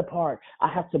I'm set apart,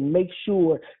 I have to make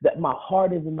sure that my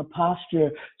heart is in the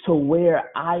posture to where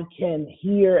I can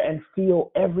hear and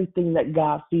feel everything that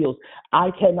God feels.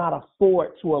 I cannot afford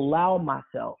to allow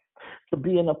myself to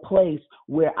be in a place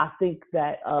where I think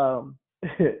that,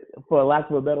 for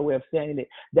lack of a better way of saying it,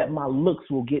 that my looks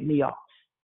will get me off.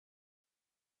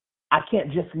 I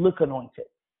can't just look anointed.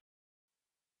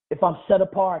 If I'm set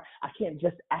apart, I can't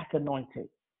just act anointed.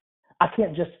 I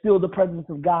can't just feel the presence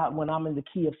of God when I'm in the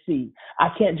key of C. I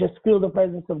can't just feel the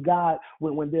presence of God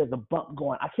when there's a bump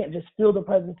going. I can't just feel the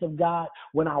presence of God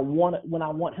when I want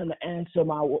him to answer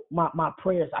my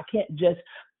prayers. I can't just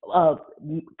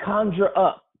conjure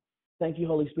up. Thank you,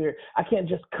 Holy Spirit. I can't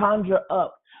just conjure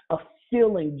up a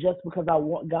feeling just because I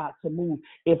want God to move.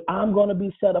 If I'm going to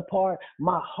be set apart,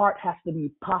 my heart has to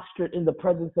be postured in the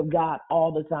presence of God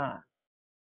all the time.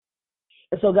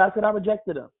 And so God said, I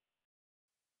rejected him.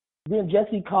 Then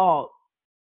Jesse called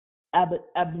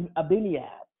Abinadab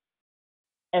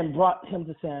and brought him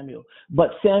to Samuel.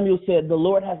 But Samuel said, the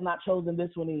Lord has not chosen this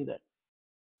one either.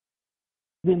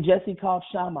 Then Jesse called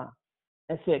Shammah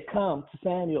and said, come to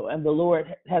Samuel, and the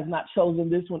Lord has not chosen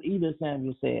this one either,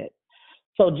 Samuel said.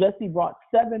 So Jesse brought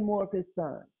 7 more of his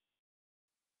sons.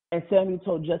 And Samuel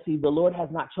told Jesse, the Lord has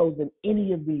not chosen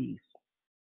any of these.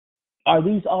 Are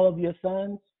these all of your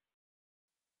sons?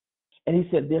 And he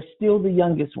said, they're still the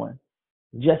youngest one.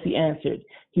 Jesse answered,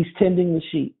 he's tending the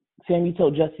sheep. Samuel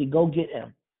told Jesse, go get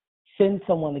him. Send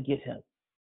someone to get him.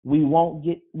 We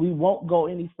won't go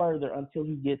any further until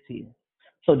he gets here.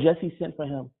 So Jesse sent for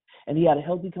him. And he had a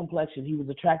healthy complexion. He was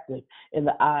attractive in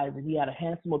the eyes, and he had a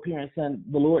handsome appearance. And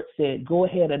the Lord said, go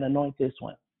ahead and anoint this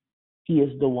one. He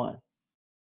is the one.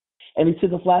 And he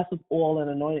took a flask of oil and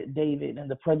anointed David in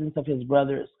the presence of his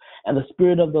brothers. And the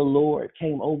Spirit of the Lord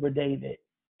came over David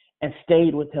and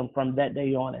stayed with him from that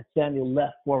day on. And Samuel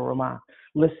left for Ramah.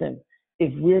 Listen,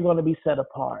 if we're going to be set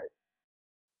apart,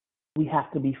 we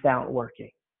have to be found working.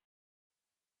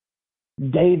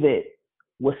 David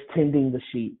was tending the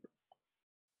sheep.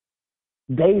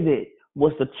 David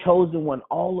was the chosen one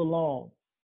all along.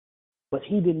 But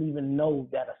he didn't even know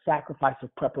that a sacrifice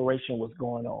of preparation was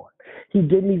going on. He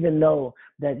didn't even know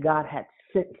that God had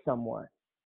sent someone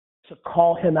to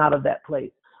call him out of that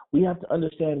place. We have to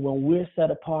understand when we're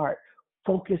set apart,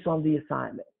 focus on the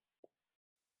assignment.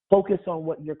 Focus on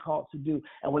what you're called to do.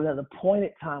 And when an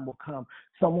appointed time will come,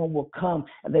 someone will come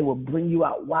and they will bring you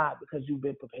out. Why? Because you've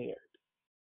been prepared.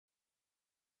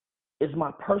 It's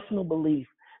my personal belief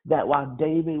that while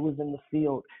David was in the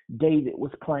field, David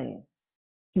was playing.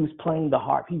 He was playing the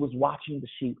harp. He was watching the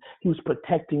sheep. He was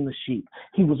protecting the sheep.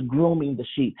 He was grooming the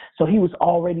sheep. So he was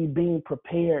already being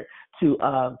prepared to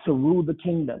rule the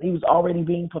kingdom. He was already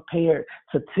being prepared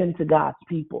to tend to God's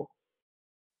people.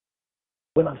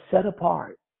 When I'm set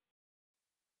apart,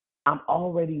 I'm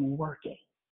already working,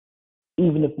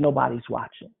 even if nobody's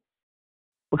watching,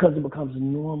 because it becomes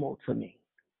normal to me.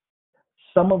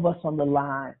 Some of us on the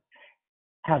line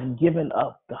have given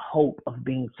up the hope of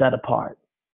being set apart.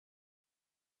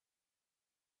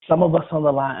 Some of us on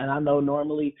the line, and I know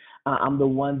normally I'm the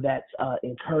one that's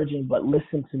encouraging, but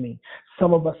listen to me.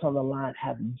 Some of us on the line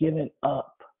have given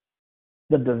up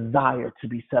the desire to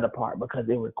be set apart because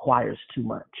it requires too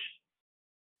much.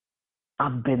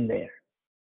 I've been there.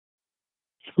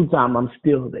 Sometimes I'm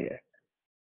still there.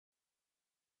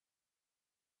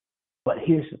 But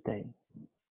here's the thing.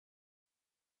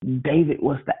 David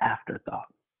was the afterthought.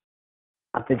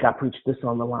 I think I preached this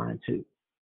on the line too.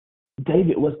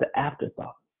 David was the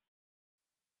afterthought.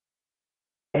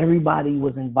 Everybody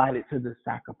was invited to the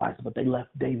sacrifice, but they left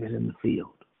David in the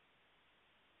field.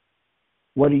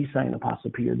 What are you saying,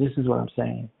 Apostle Peter? This is what I'm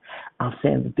saying. I'm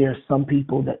saying that there are some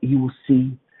people that you will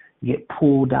see get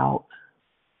pulled out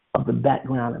of the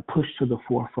background and pushed to the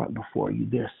forefront before you.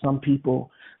 There are some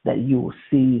people that you will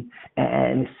see,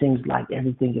 and it seems like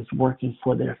everything is working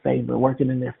for their favor, working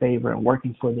in their favor and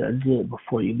working for their good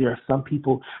before you. There are some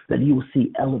people that you will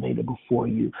see elevated before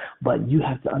you, but you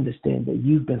have to understand that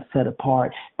you've been set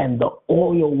apart, and the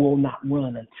oil will not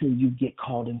run until you get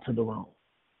called into the room.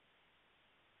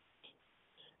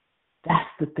 That's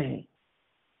the thing.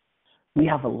 We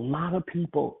have a lot of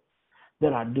people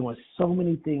that are doing so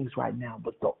many things right now,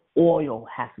 but the oil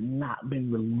has not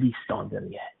been released on them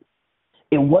yet.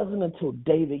 It wasn't until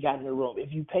David got in the room.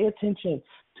 If you pay attention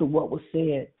to what was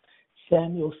said,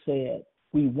 Samuel said,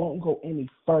 we won't go any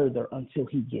further until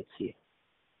he gets here.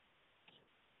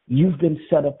 You've been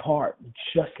set apart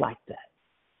just like that.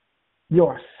 There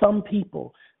are some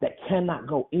people that cannot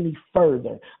go any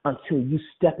further until you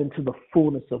step into the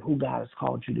fullness of who God has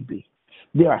called you to be.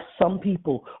 There are some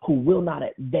people who will not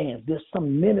advance. There's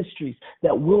some ministries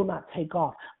that will not take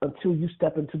off until you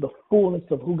step into the fullness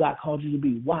of who God called you to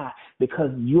be. Why?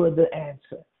 Because you're the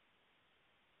answer.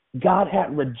 God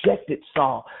had rejected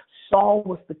Saul. Saul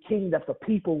was the king that the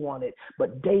people wanted,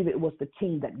 but David was the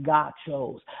king that God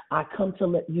chose. I come to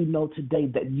let you know today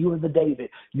that you're the David.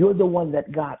 You're the one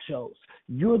that God chose.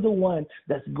 You're the one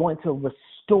that's going to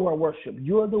restore worship.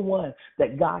 You're the one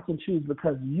that God can choose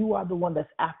because you are the one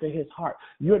that's after his heart.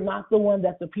 You're not the one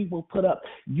that the people put up.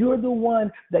 You're the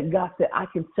one that God said, I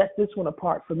can set this one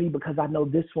apart for me because I know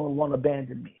this one won't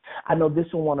abandon me. I know this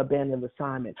one won't abandon the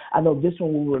assignment. I know this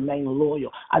one will remain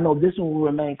loyal. I know this one will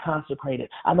remain consecrated.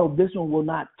 I know this one will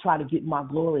not try to get my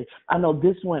glory. I know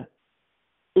this one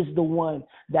is the one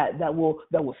that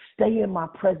will stay in my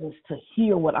presence to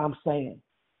hear what I'm saying.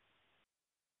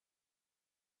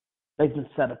 They've been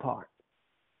set apart.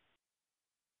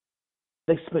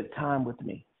 They spent time with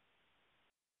me.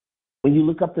 When you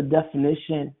look up the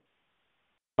definition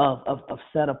of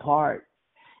set apart,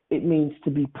 it means to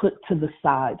be put to the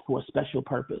side for a special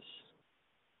purpose.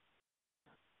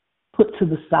 Put to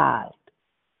the side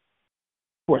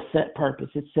for a set purpose.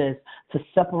 It says to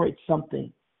separate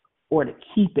something or to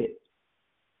keep it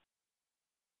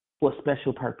for a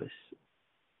special purpose.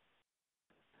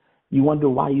 You wonder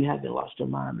why you haven't lost your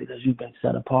mind because you've been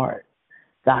set apart.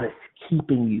 God is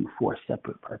keeping you for a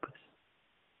separate purpose,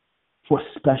 for a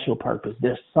special purpose.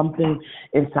 There's something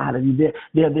inside of you.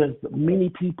 There's many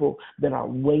people that are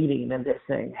waiting and they're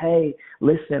saying, hey,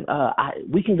 listen,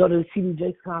 we can go to the TD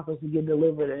Jakes conference and get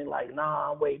delivered. And like,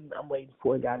 nah, I'm waiting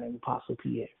for a guy named Apostle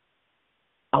Pierre.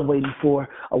 I'm waiting for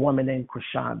a woman named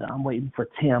Krishanda. I'm waiting for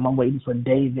Tim. I'm waiting for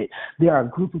David. There are a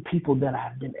group of people that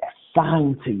have been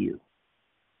assigned to you,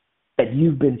 that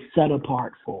you've been set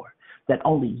apart for, that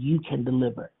only you can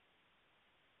deliver.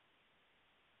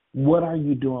 What are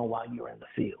you doing while you're in the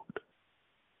field?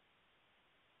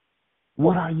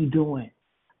 What are you doing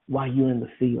while you're in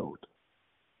the field?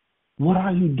 What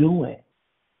are you doing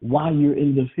while you're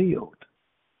in the field?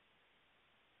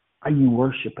 Are you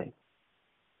worshiping?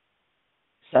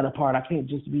 Set apart. I can't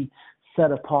just be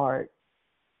set apart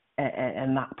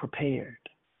and not prepared.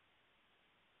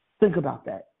 Think about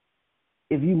that.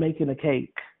 If you're making a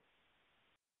cake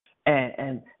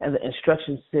and the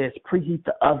instruction says preheat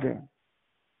the oven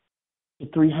to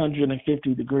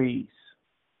 350 degrees,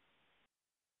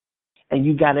 and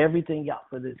you got everything out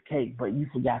for this cake, but you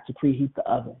forgot to preheat the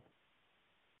oven,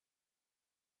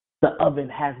 the oven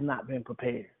has not been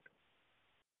prepared.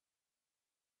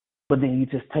 But then you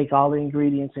just take all the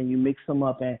ingredients and you mix them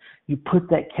up and you put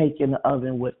that cake in the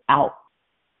oven without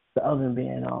the oven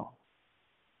being on.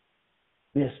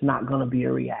 There's not going to be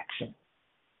a reaction.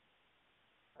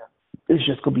 It's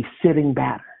just going to be sitting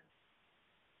batter.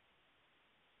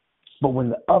 But when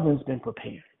the oven's been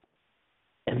prepared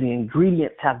and the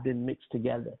ingredients have been mixed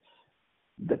together,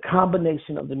 the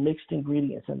combination of the mixed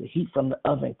ingredients and the heat from the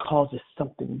oven causes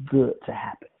something good to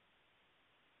happen.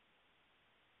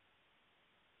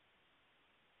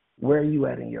 Where are you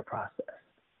at in your process?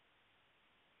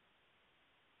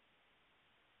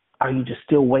 Are you just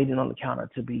still waiting on the counter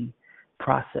to be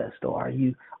processed, or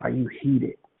are you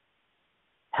heated?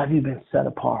 Have you been set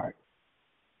apart?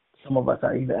 Some of us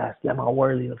are even asking, am I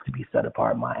worthy enough to be set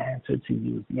apart? My answer to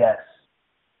you is yes.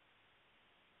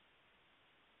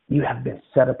 You have been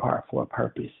set apart for a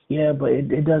purpose. Yeah, but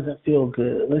it doesn't feel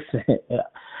good. Listen,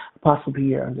 Apostle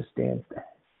Pierre understands that.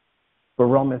 But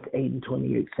Romans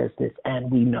 8:28 says this,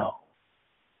 and we know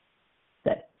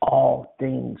that all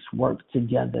things work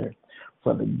together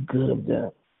for the good of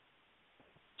them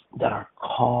that are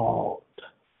called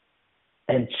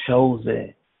and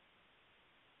chosen.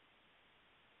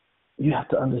 You have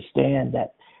to understand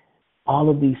that all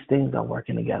of these things are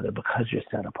working together because you're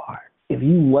set apart. If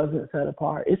you wasn't set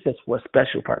apart, it's just for a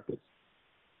special purpose.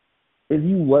 If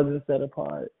you wasn't set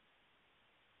apart,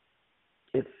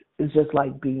 it's just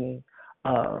like being,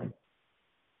 how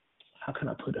can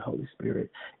I put it, Holy Spirit?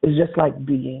 It's just like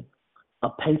being a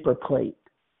paper plate.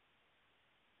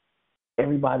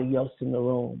 Everybody else in the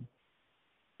room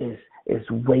is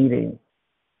waiting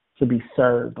to be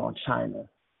served on china.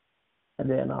 And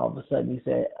then all of a sudden you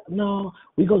say, no,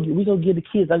 we go get the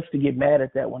kids. I used to get mad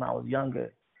at that when I was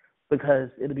younger because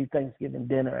it'll be Thanksgiving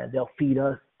dinner and they'll feed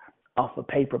us off of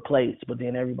paper plates, but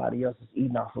then everybody else is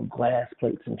eating off of glass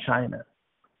plates and china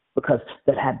because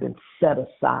that had been set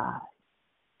aside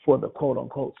for the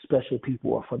quote-unquote special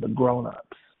people or for the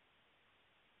grown-ups.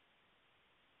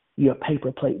 Your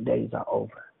paper plate days are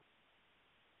over.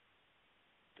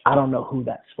 I don't know who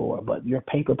that's for, but your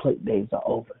paper plate days are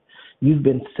over. You've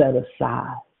been set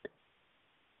aside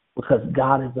because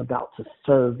God is about to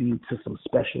serve you to some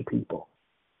special people.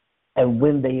 And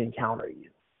when they encounter you,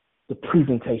 the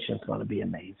presentation is going to be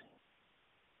amazing.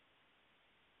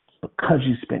 Because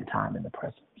you spent time in the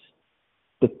presence.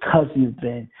 Because you've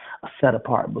been set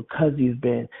apart. Because you've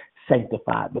been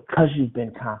sanctified. Because you've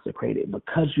been consecrated.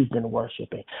 Because you've been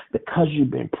worshiping. Because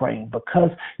you've been praying.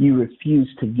 Because you refuse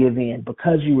to give in.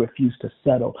 Because you refuse to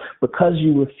settle. Because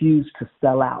you refuse to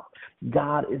sell out.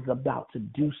 God is about to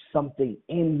do something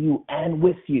in you and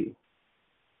with you.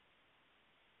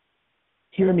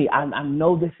 Hear me. I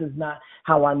know this is not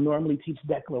how I normally teach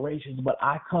declarations, but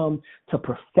I come to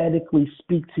prophetically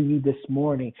speak to you this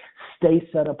morning. Stay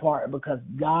set apart because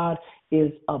God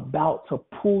is about to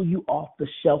pull you off the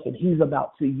shelf and he's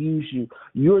about to use you.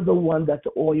 You're the one that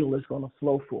the oil is going to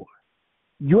flow for.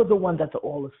 You're the one that the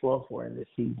oil is flowing for in this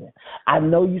season. I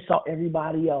know you saw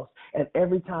everybody else, and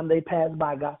every time they passed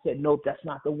by, God said, nope, that's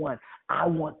not the one. I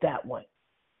want that one.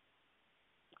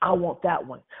 I want that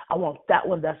one. I want that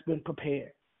one that's been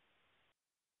prepared.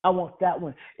 I want that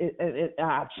one.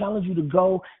 I challenge you to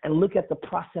go and look at the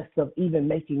process of even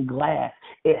making glass.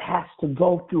 It has to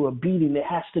go through a beating. It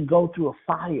has to go through a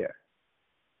fire.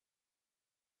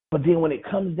 But then when it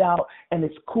comes out and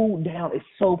it's cooled down, it's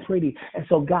so pretty. And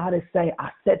so God is saying, I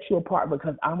set you apart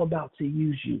because I'm about to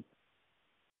use you.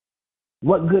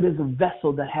 What good is a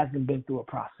vessel that hasn't been through a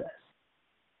process?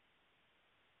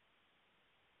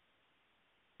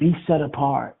 Be set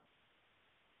apart.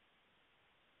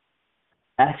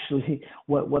 Actually,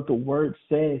 what the word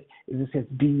says is it says,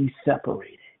 be ye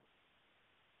separated.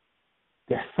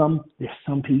 There's some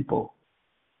people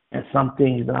and some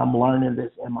things that I'm learning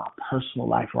this in my personal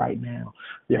life right now.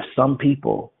 There's some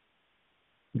people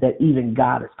that even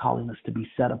God is calling us to be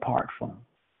set apart from.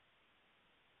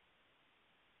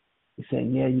 He's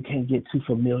saying, yeah, you can't get too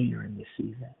familiar in this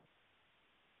season.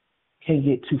 Can't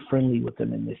get too friendly with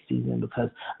them in this season because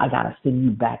I got to send you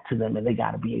back to them and they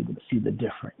got to be able to see the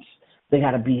difference. They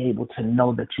got to be able to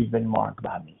know that you've been marked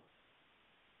by me.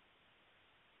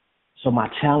 So my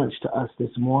challenge to us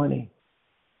this morning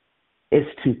is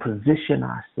to position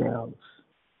ourselves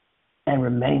and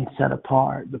remain set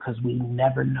apart because we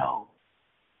never know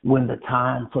when the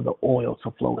time for the oil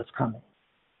to flow is coming.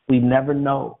 We never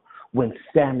know when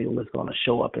Samuel is going to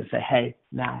show up and say, hey,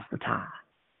 now's the time.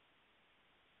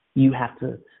 You have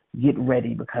to get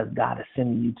ready because God is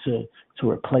sending you to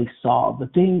replace Saul. The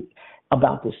thing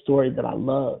about this story that I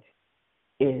love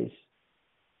is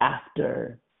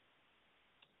after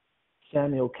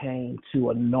Samuel came to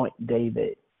anoint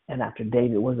David, and after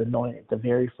David was anointed, the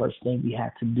very first thing he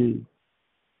had to do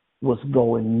was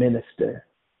go and minister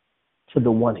to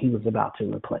the one he was about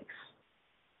to replace.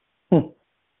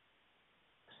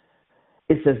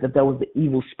 It says that there was the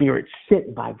evil spirit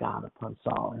sent by God upon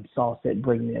Saul, and Saul said,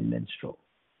 bring me a minstrel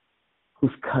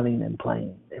who's cunning and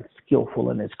plain and skillful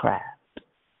in his craft.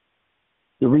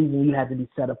 The reason you had to be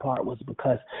set apart was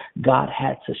because God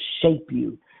had to shape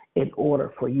you in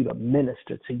order for you to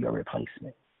minister to your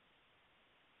replacement.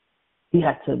 He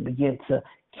had to begin to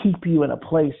keep you in a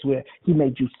place where he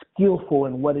made you skillful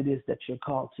in what it is that you're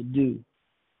called to do.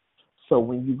 So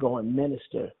when you go and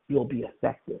minister, you'll be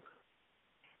effective.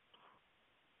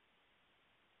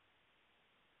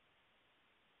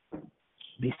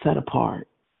 Be set apart.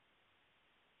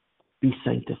 Be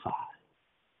sanctified.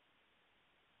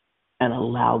 And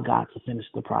allow God to finish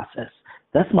the process.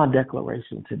 That's my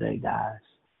declaration today, guys.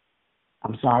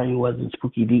 I'm sorry it wasn't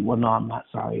spooky deep. Well, no, I'm not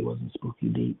sorry it wasn't spooky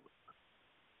deep.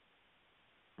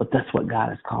 But that's what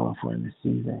God is calling for in this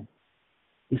season.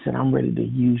 He said, I'm ready to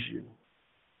use you,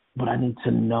 but I need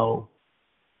to know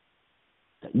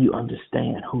that you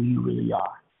understand who you really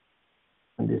are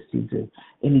in this season.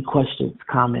 Any questions,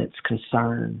 comments,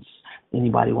 concerns?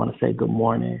 Anybody want to say good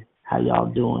morning? How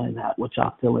y'all doing? What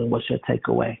y'all feeling? What's your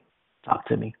takeaway? Talk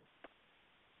to me.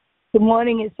 Good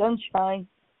morning, it's Sunshine.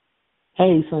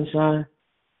 Hey, Sunshine.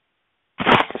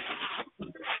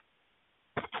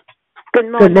 Good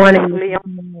morning,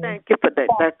 Leon. Thank you for that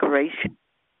decoration.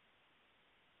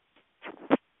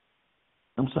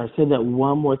 I'm sorry, say that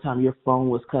one more time. Your phone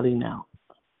was cutting out.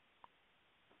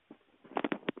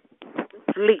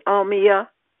 Leomia,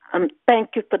 thank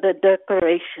you for the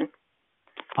decoration.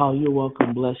 Oh, you're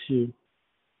welcome. Bless you.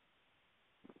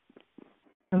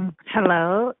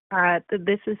 Hello,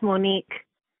 this is Monique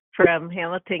from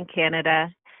Hamilton,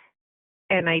 Canada,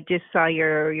 and I just saw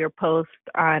your post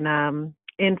on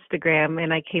Instagram,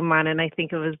 and I came on, and I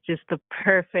think it was just the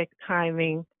perfect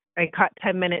timing. I caught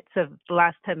 10 minutes of the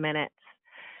last 10 minutes,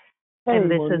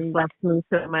 and this Monique. has blessed me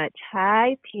so much.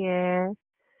 Hi, Pierre.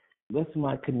 That's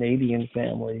my Canadian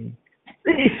family.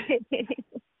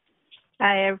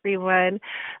 Hi, everyone.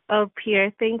 Oh,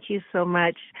 Pierre, thank you so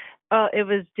much. Oh, it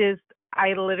was just,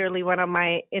 I literally went on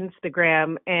my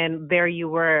Instagram and there you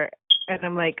were. And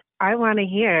I'm like, I want to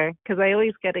hear, because I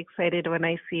always get excited when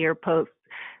I see your posts.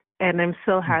 And I'm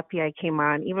so happy I came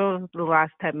on, even with the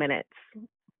last 10 minutes.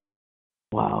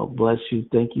 Wow, bless you.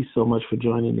 Thank you so much for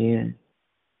joining in.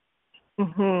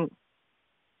 Mm-hmm.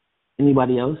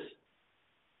 Anybody else?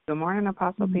 Good morning,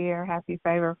 Apostle Pierre. Happy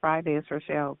Favor Friday. It's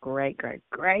Rochelle. Great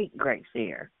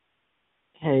share.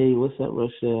 Hey, what's up,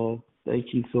 Rochelle?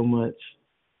 Thank you so much.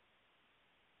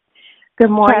 Good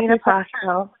morning,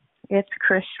 Apostle. It's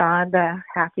Krishanda.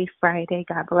 Happy Friday.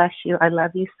 God bless you. I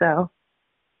love you so.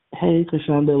 Hey,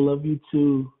 Krishanda, love you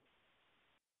too.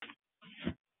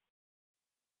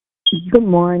 Good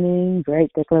morning.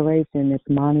 Great declaration. It's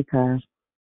Monica.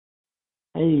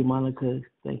 Hey, Monica.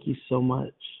 Thank you so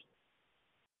much.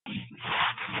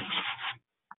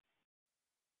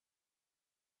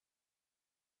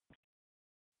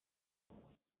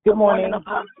 Good morning.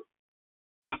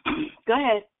 Go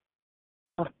ahead.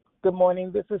 Good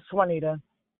morning. This is Juanita.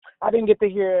 I didn't get to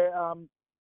hear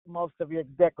most of your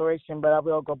declaration, but I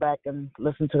will go back and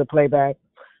listen to the playback.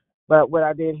 But what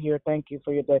I did hear, thank you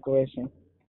for your declaration.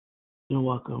 You're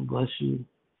welcome. Bless you.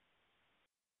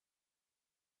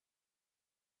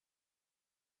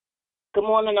 Good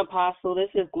morning, Apostle. This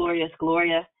is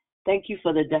Gloria. Thank you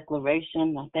for the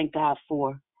declaration. I thank God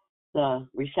for the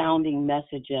resounding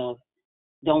message of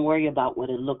don't worry about what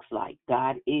it looks like.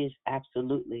 God is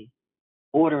absolutely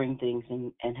ordering things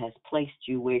and has placed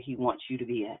you where he wants you to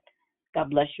be at. God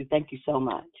bless you. Thank you so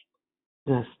much.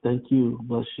 Yes, thank you.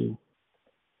 Bless you.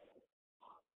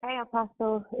 Hey,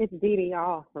 Apostle. It's Dee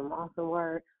All from Awesome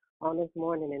Word on this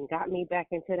morning and got me back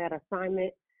into that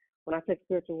assignment when I took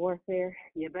spiritual warfare.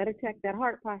 You better check that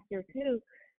heart posture, too.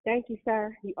 Thank you,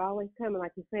 sir. You always come, and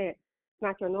like you said, it's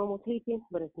not your normal teaching,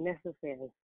 but it's necessary.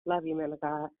 Love you, man of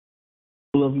God.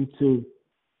 Love you, too.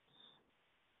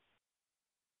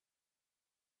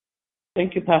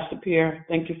 Thank you, Pastor Pierre.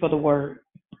 Thank you for the word.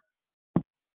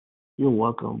 You're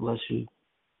welcome. Bless you.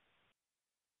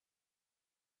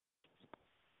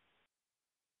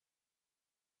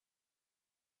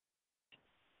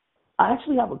 I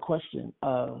actually have a question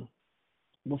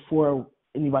before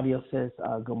anybody else says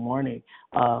good morning,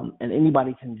 and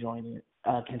anybody can join in,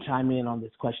 can chime in on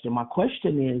this question. My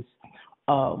question is,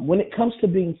 when it comes to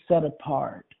being set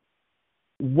apart,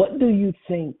 what do you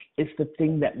think is the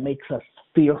thing that makes us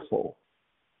fearful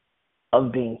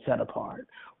of being set apart?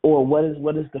 Or what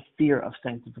is the fear of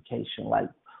sanctification? Like,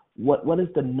 what is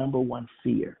the number one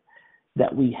fear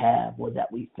that we have or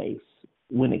that we face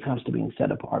when it comes to being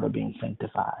set apart or being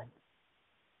sanctified?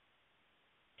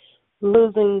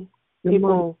 Losing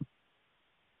people.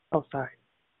 Oh, sorry.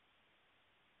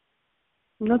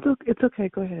 No, it's okay.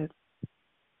 Go ahead.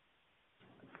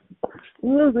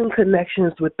 Losing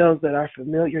connections with those that are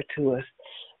familiar to us,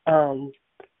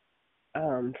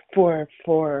 for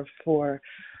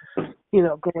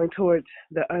going towards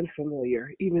the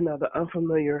unfamiliar, even though the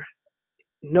unfamiliar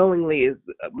knowingly is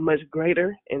much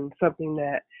greater and something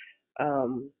that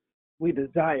we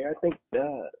desire. I think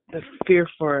the fear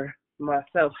for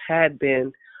myself had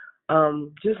been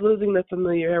just losing the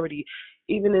familiarity,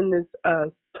 even in this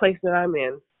place that I'm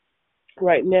in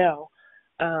right now.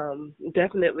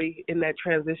 Definitely in that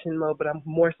transition mode, but I'm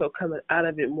more so coming out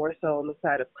of it more so on the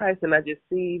side of Christ. And I just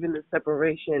see even the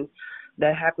separation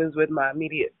that happens with my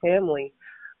immediate family,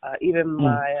 even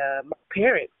my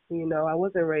parents. I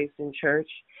wasn't raised in church,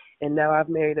 and now I've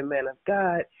married a man of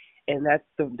God, and that's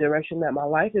the direction that my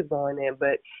life is going in.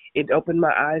 But it opened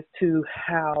my eyes to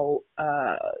how,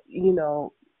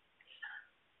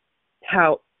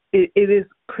 how it is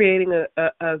creating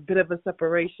a bit of a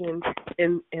separation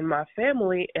in my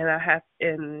family, and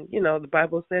the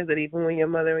Bible says that even when your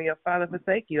mother and your father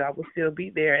forsake you, I will still be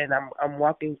there, and I'm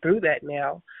walking through that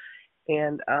now,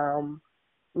 and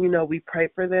we pray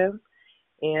for them,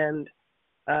 and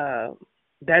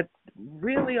that's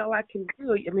really all I can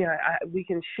do. I mean, we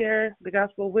can share the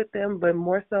gospel with them, but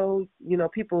more so,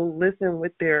 people listen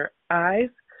with their eyes.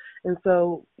 And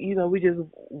so, we just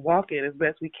walk it as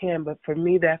best we can. But for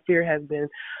me, that fear has been,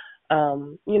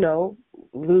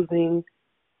 losing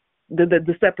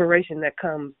the separation that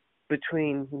comes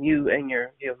between you and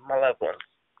my loved ones.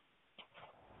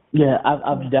 Yeah,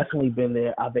 I've definitely been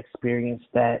there. I've experienced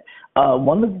that.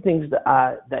 One of the things that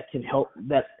I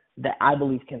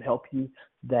believe can help you,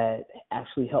 that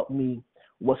actually helped me,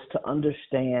 was to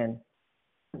understand.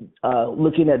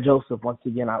 Looking at Joseph, once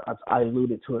again, I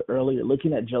alluded to it earlier.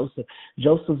 Looking at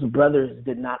Joseph's brothers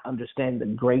did not understand the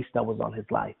grace that was on his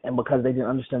life. And because they didn't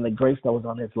understand the grace that was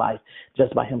on his life,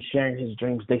 just by him sharing his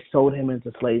dreams, they sold him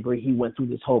into slavery. He went through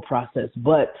this whole process.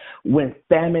 But when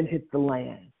famine hit the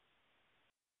land,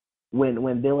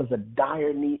 when there was a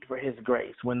dire need for his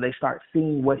grace, when they start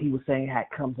seeing what he was saying had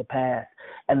come to pass,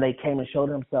 and they came and showed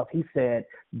himself, he said,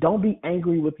 "Don't be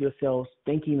angry with yourselves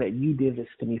thinking that you did this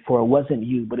to me, for it wasn't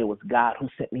you, but it was God who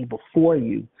sent me before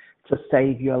you to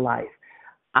save your life."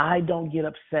 I don't get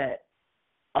upset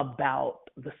about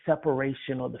the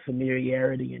separation or the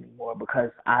familiarity anymore,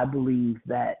 because I believe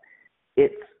that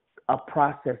it's a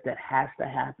process that has to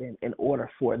happen in order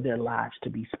for their lives to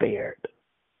be spared.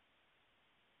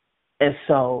 And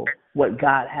so what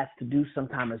God has to do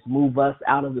sometimes is move us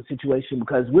out of the situation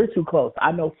because we're too close.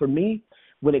 I know for me,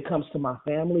 when it comes to my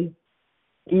family,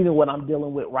 even what I'm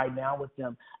dealing with right now with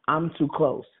them, I'm too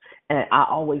close. And I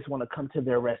always want to come to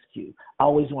their rescue. I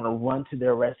always want to run to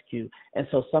their rescue. And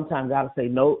so sometimes God will say,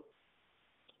 "Nope,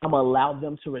 I'm going to allow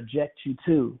them to reject you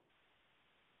too,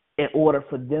 in order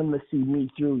for them to see me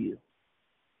through you."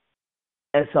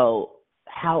 And so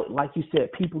how, like you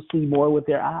said, people see more with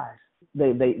their eyes.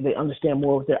 They understand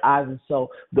more with their eyes. And so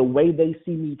the way they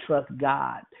see me trust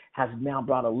God has now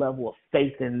brought a level of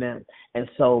faith in them.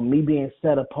 And so me being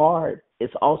set apart,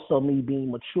 it's also me being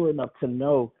mature enough to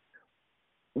know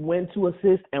when to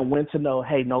assist and when to know,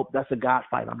 hey, nope, that's a God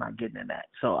fight. I'm not getting in that.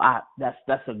 So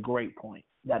that's a great point.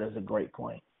 That is a great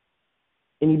point.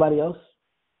 Anybody else?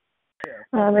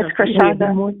 It's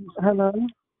Krishanda. Hello.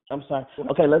 I'm sorry.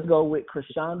 Okay, let's go with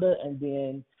Krishanda and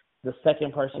then the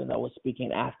second person that was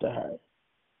speaking after her.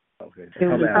 Okay.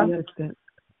 Go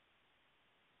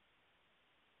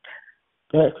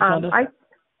ahead, Krishanda.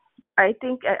 I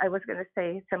think I was going to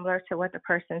say similar to what the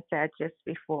person said just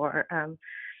before,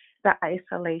 the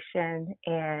isolation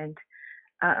and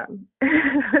at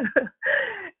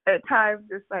times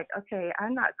it's like, okay,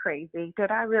 I'm not crazy.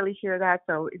 Did I really hear that?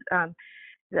 So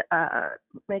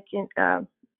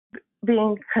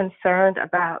being concerned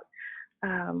about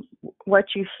what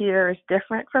you hear is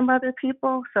different from other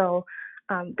people, so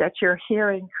that you're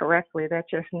hearing correctly, that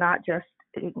you're not just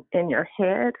in your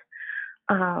head.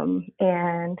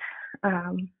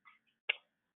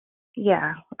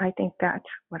 I think that's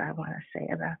what I want to say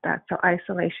about that. So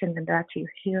isolation and that you're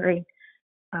hearing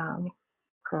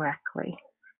correctly.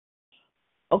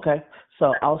 Okay,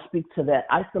 So I'll speak to that.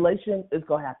 Isolation is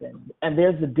going to happen. And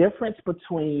there's a difference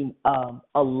between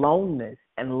aloneness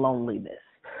and loneliness.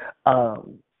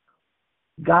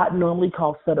 God normally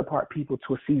calls set-apart people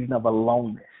to a season of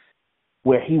aloneness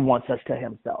where he wants us to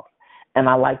himself. And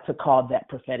I like to call that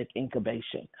prophetic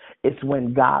incubation. It's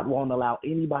when God won't allow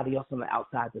anybody else on the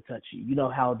outside to touch you. You know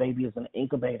how a baby is an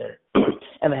incubator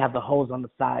and they have the hose on the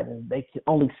side and they can,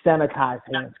 only sanitized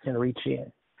hands can reach in.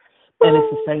 And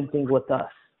it's the same thing with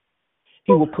us.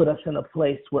 He will put us in a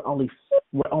place where only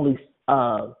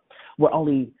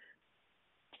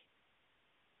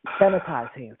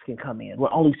sanitized hands can come in,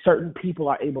 where only certain people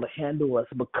are able to handle us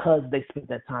because they spent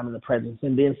that time in the presence.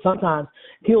 And then sometimes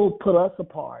he'll put us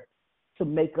apart to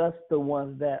make us the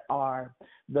ones that are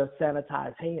the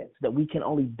sanitized hands, that we can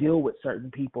only deal with certain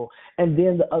people. And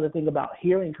then the other thing about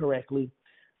hearing correctly,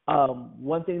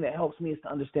 one thing that helps me is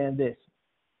to understand this.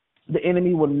 The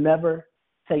enemy will never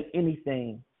say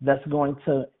anything that's going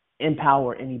to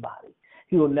empower anybody.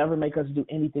 He will never make us do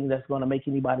anything that's going to make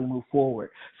anybody move forward.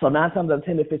 So 9 times out of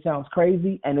 10, if it sounds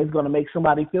crazy and it's going to make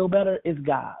somebody feel better, it's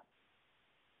God.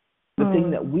 The thing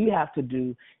that we have to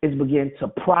do is begin to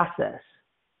process,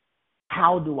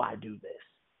 how do I do this?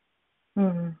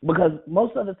 Because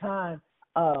most of the time,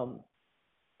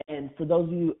 and for those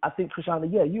of you, I think,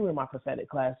 Krishana, yeah, you were in my prophetic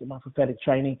class, in my prophetic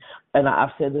training, and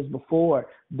I've said this before,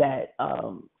 that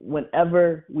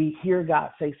whenever we hear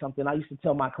God say something, I used to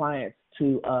tell my clients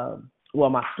to,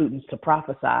 my students to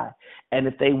prophesy, and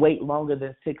if they wait longer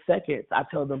than 6 seconds, I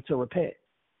tell them to repent,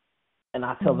 and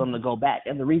I tell them to go back.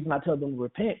 And the reason I tell them to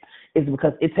repent is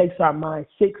because it takes our mind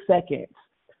 6 seconds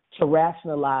to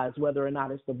rationalize whether or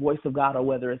not it's the voice of God or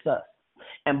whether it's us.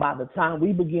 And by the time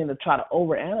we begin to try to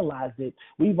overanalyze it,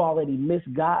 we've already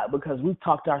missed God because we've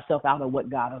talked ourselves out of what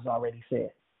God has already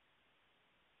said.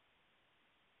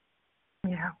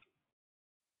 Yeah.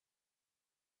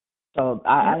 So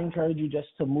I encourage you just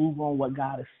to move on what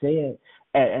God has said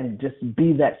and just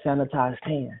be that sanitized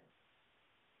hand.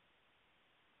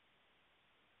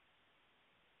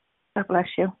 God bless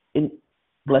you.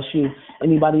 Bless you.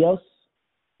 Anybody else?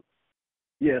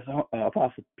 Yes,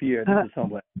 Apostle Pierre, this is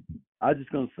somebody. I was just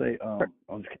going to say,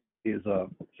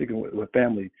 speaking with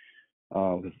family,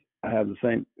 I have the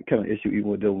same kind of issue even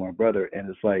with dealing with my brother, and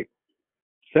it's like,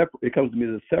 it comes to me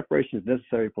that separation is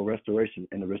necessary for restoration,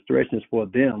 and the restoration is for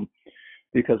them,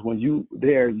 because when you're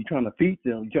trying to feed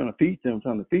them,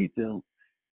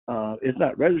 it's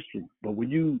not registering. But when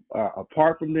you are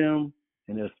apart from them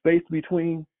and there's space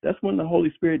between, that's when the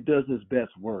Holy Spirit does his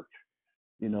best work.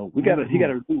 You know, he got to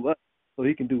remove us so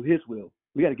he can do his will.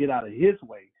 We got to get out of his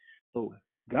way so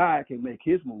God can make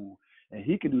his move, and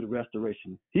he can do the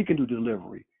restoration. He can do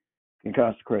delivery and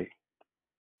consecrate.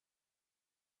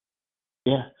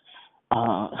 Yeah.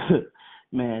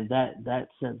 Man, that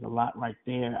says a lot right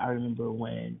there. I remember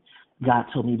when God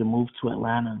told me to move to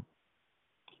Atlanta,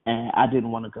 and I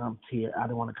didn't want to come here. I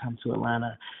didn't want to come to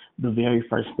Atlanta. The very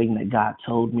first thing that God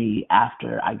told me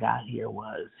after I got here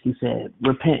was, he said,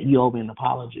 repent, you owe me an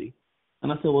apology.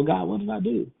 And I said, well, God, what did I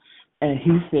do? And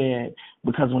he said,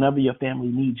 because whenever your family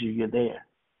needs you, you're there.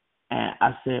 And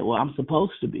I said, well, I'm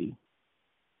supposed to be.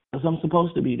 Because I'm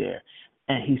supposed to be there.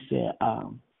 And he said,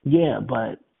 yeah,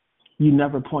 but you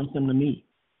never point them to me.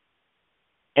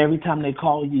 Every time they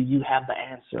call you, you have the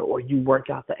answer, or you work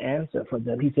out the answer for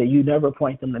them. He said, you never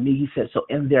point them to me. He said, so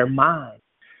in their mind,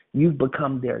 you've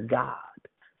become their God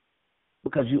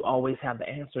because you always have the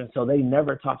answer. And so they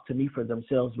never talk to me for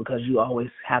themselves because you always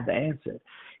have the answer.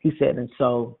 He said, and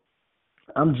so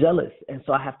I'm jealous. And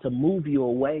so I have to move you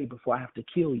away before I have to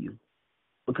kill you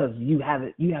because you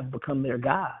have become their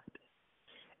God.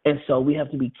 And so we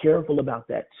have to be careful about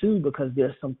that too, because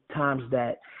there's some times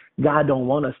that God don't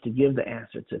want us to give the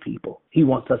answer to people. He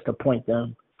wants us to point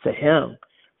them to him.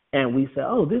 And we say,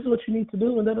 oh, this is what you need to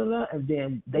do, and da-da-da. And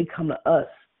then they come to us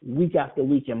week after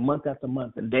week and month after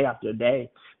month and day after day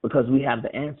because we have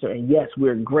the answer. And yes,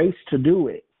 we're graced to do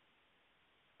it.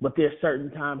 But there's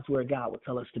certain times where God will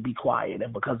tell us to be quiet.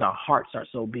 And because our hearts are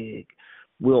so big,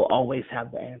 we'll always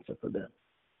have the answer for them.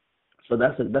 So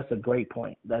that's a great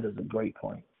point. That is a great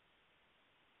point.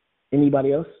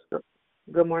 Anybody else?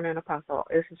 Good morning, Apostle.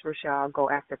 This is Rochelle. I'll go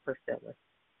after Priscilla.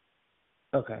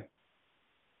 Okay.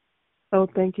 Oh,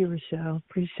 thank you, Rochelle.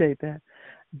 Appreciate that.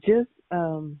 Just,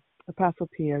 Apostle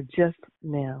Pierre, just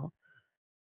now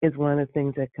is one of the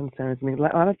things that concerns me. A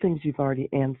lot of things you've already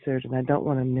answered, and I don't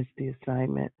want to miss the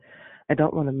assignment. I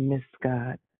don't want to miss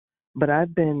God. But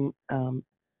I've been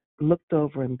looked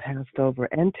over and passed over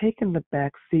and taken the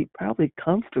back seat probably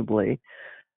comfortably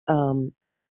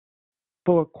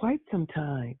for quite some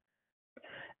time.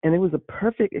 And it was a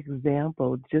perfect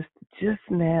example just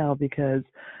now because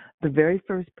the very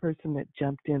first person that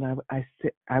jumped in,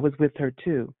 I was with her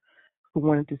too, who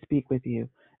wanted to speak with you.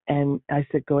 And I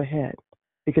said, go ahead,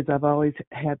 because I've always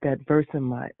had that verse in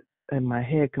my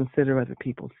head, consider other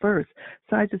people first.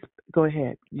 So I just, go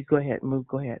ahead, you go ahead, move,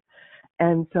 go ahead.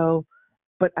 And so,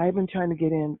 but I've been trying to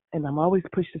get in, and I'm always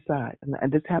pushed aside.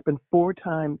 And this happened 4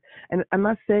 times. And I'm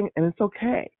not saying, and it's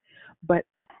okay, but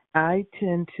I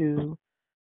tend to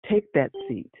take that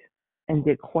seat and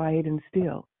get quiet and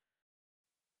still.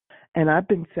 And I've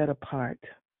been set apart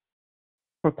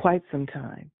for quite some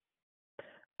time.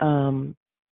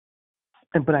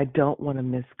 But I don't want to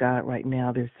miss God right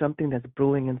now. There's something that's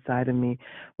brewing inside of me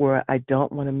where I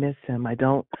don't want to miss him.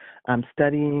 I'm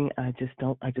studying. I just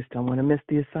don't want to miss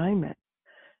the assignment.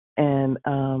 And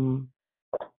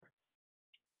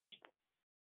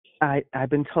I've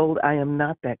been told I am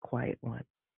not that quiet one.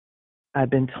 I've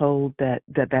been told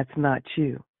that's not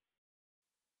you.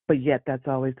 But yet that's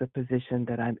always the position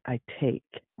that I take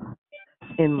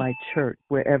in my church,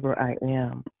 wherever I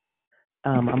am.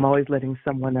 I'm always letting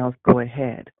someone else go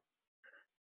ahead.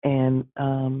 And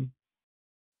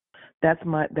that's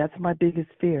my biggest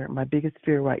fear. My biggest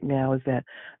fear right now is that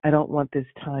I don't want this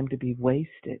time to be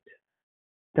wasted,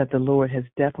 that the Lord has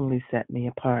definitely set me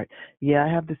apart. Yeah, I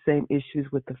have the same issues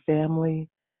with the family.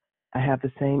 I have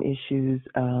the same issues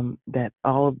that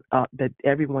that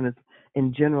everyone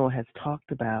in general has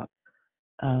talked about.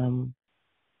 And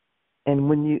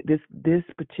when this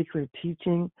particular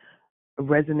teaching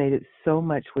resonated so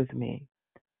much with me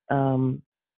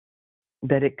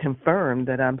that it confirmed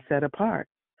that I'm set apart.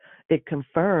 It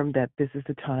confirmed that this is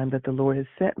the time that the Lord has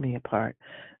set me apart.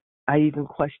 I even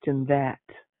questioned that.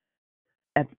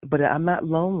 But I'm not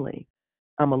lonely.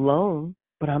 I'm alone,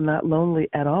 but I'm not lonely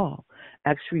at all.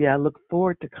 Actually, I look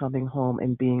forward to coming home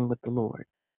and being with the Lord.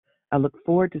 I look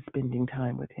forward to spending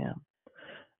time with him.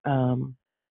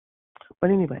 But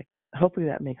anyway, hopefully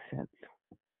that makes sense.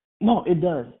 No, it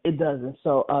does. It does. And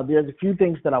so there's a few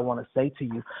things that I want to say to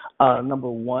you. Number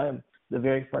one, the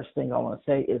very first thing I want to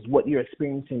say is what you're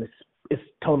experiencing is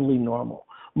totally normal.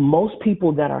 Most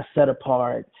people that are set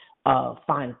apart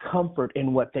find comfort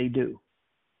in what they do.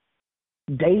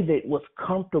 David was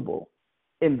comfortable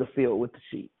in the field with the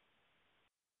sheep.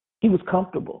 He was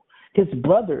comfortable. His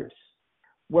brothers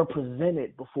were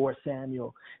presented before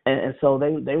Samuel, and so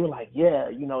they were like, yeah,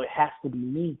 it has to be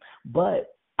me.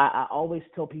 But I always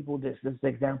tell people this is the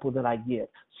example that I give.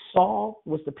 Saul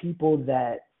was the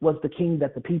king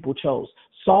that the people chose.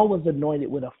 Saul was anointed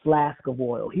with a flask of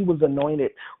oil. He was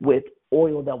anointed with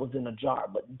oil that was in a jar.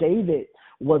 But David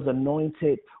was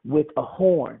anointed with a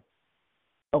horn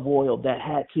of oil that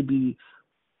had to be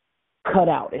cut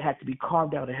out. It had to be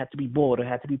carved out. It had to be boiled. It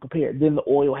had to be prepared. Then the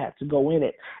oil had to go in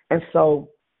it. And so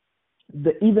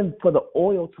even for the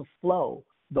oil to flow,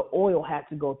 the oil had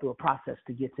to go through a process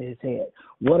to get to his head.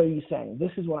 What are you saying?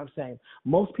 This is what I'm saying.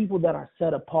 Most people that are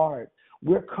set apart,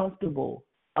 we're comfortable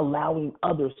allowing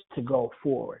others to go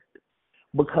forward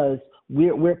because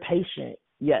we're patient,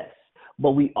 yes,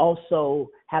 but we also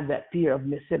have that fear of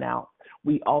missing out.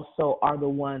 We also are the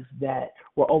ones that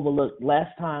were overlooked.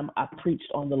 Last time I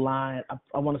preached on the line,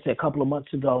 I want to say a couple of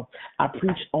months ago, I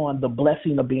preached on the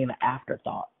blessing of being an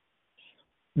afterthought.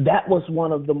 That was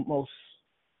one of the most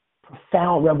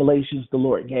profound revelations the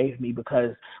Lord gave me because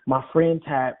my friends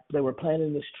they were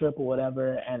planning this trip or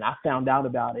whatever, and I found out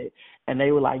about it, and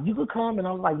they were like, you could come, and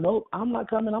I was like, nope, I'm not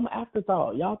coming, I'm an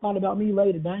afterthought. Y'all thought about me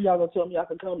later, now y'all gonna tell me I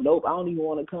can come? Nope, I don't even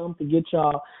want to come, forget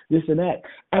y'all, this and that.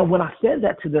 And when I said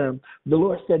that to them, the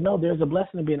Lord said, no, there's a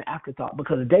blessing in being an afterthought,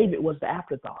 because David was the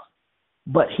afterthought,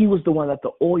 but he was the one that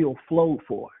the oil flowed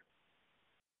for.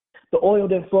 The oil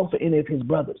didn't flow for any of his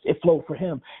brothers. It flowed for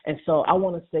him. And so I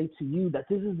want to say to you that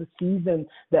this is a season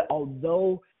that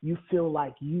although you feel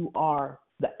like you are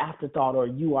the afterthought or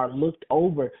you are looked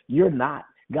over, you're not.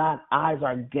 God's eyes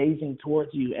are gazing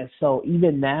towards you. And so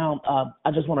even now,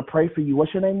 I just want to pray for you.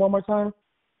 What's your name one more time?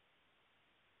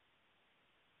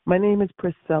 My name is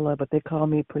Priscilla, but they call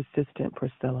me Persistent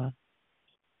Priscilla.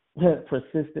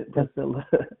 Persistent Priscilla.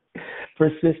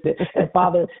 Persistent. And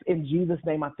Father, in Jesus'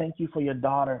 name, I thank you for your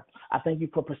daughter. I thank you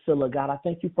for Priscilla, God. I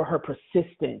thank you for her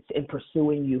persistence in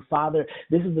pursuing you. Father,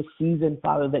 this is the season,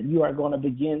 Father, that you are going to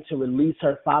begin to release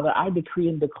her. Father, I decree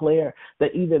and declare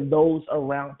that even those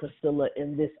around Priscilla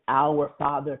in this hour,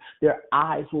 Father, their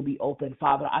eyes will be open.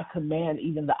 Father, I command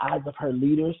even the eyes of her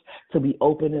leaders to be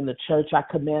open in the church. I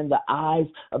command the eyes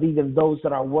of even those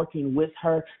that are working with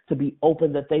her to be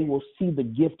open, that they will see the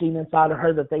gifting inside of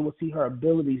her, that they will see her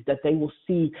abilities that they will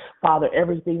see, Father,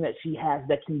 everything that she has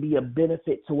that can be a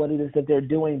benefit to what it is that they're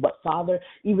doing. But Father,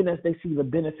 even as they see the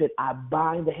benefit, I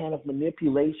bind the hand of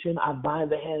manipulation. I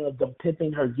bind the hand of them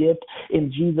pimping her gift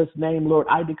in Jesus' name, Lord.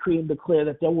 I decree and declare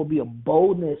that there will be a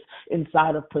boldness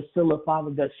inside of Priscilla,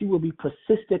 Father, that she will be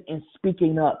persistent in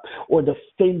speaking up or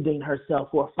defending herself,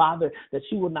 or Father, that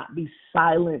she will not be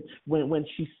silent when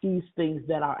she sees things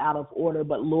that are out of order.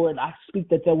 But Lord, I speak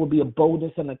that there will be a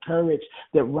boldness and a courage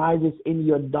that rises in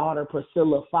your daughter,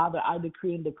 Priscilla. Father, I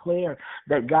decree and declare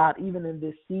that, God, even in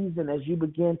this season, as you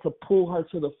begin to pull her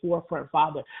to the forefront,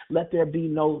 Father, let there be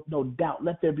no doubt,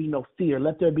 let there be no fear,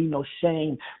 let there be no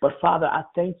shame. But Father, I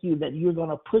thank you that you're going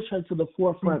to push her to the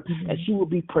forefront and she will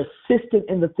be persistent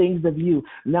in the things of you.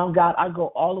 Now, God, I go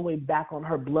all the way back on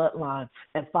her bloodline.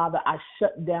 And Father, I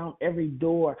shut down every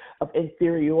door of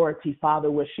inferiority,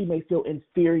 Father, where she may feel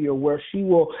inferior, where she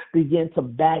will begin to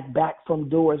back from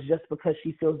doors just because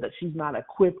she feels that she's not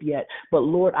equipped yet. But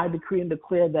Lord, I decree and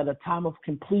declare that a time of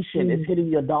completion is hitting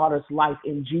your daughter's life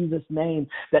in Jesus' name.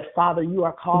 That Father, you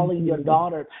are calling your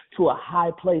daughter to a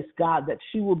high place, God, that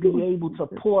she will be able to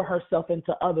pour herself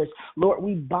into others. Lord,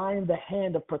 we bind the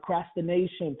hand of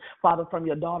procrastination, Father, from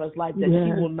your daughter's life, that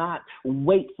she will not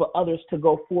wait for others to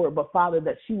go forward, but Father,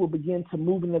 that she will begin to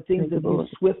move in the things of you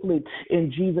swiftly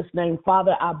in Jesus' name.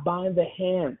 Father, I bind the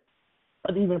hand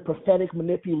of even prophetic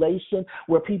manipulation,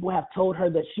 where people have told her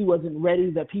that she wasn't ready,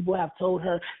 that people have told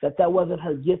her that that wasn't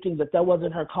her gifting, that that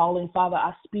wasn't her calling. Father,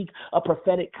 I speak a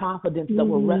prophetic confidence that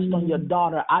will rest on your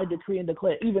daughter. I decree and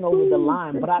declare, even over the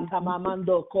line,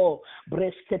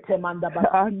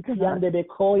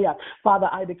 Father,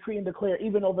 I decree and declare,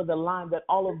 even over the line, that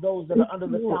all of those that are under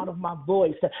the sound of my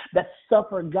voice that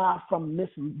suffer, God, from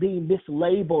being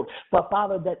mislabeled, but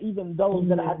Father, that even those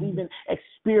that have even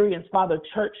experienced, Father,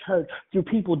 church hurt, through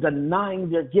people denying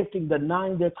their gifting,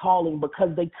 denying their calling because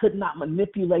they could not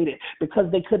manipulate it,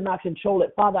 because they could not control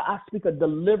it. Father, I speak a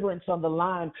deliverance on the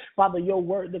line. Father, your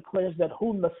word declares that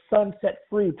whom the Son set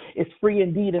free is free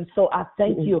indeed. And so I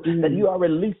thank you that you are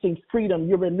releasing freedom.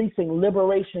 You're releasing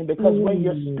liberation, because where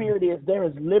your spirit is, there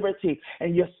is liberty,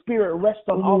 and your spirit rests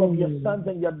on all of your sons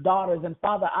and your daughters. And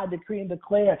Father, I decree and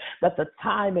declare that the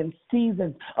time and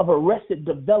seasons of arrested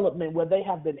development where they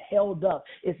have been held up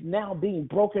is now being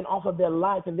broken off of their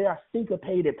life, and they are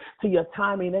syncopated to your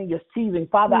timing and your season.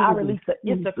 Father, I release the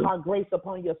Issachar grace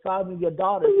upon your sons and your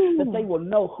daughters, that they will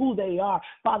know who they are.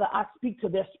 Father, I speak to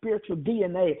their spiritual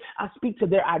DNA. I speak to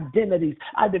their identities.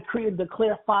 I decree and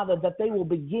declare, Father, that they will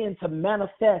begin to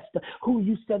manifest who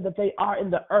you said that they are in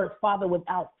the earth, Father,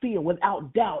 without fear,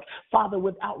 without doubt, Father,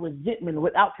 without resentment,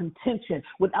 without contention,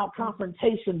 without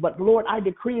confrontation. But Lord, I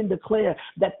decree and declare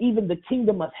that even the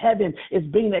kingdom of heaven is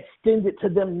being extended to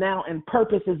them now, and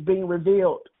purpose is being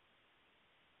revealed.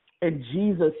 In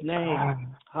Jesus' name.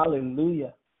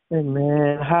 Hallelujah.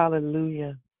 Amen.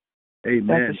 Hallelujah. Amen.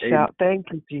 That's a shout. Thank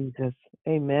you, Jesus.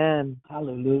 Amen.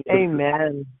 Hallelujah.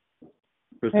 Amen.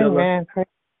 Priscilla, Amen.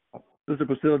 Sister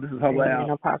Priscilla, this is how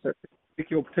loud.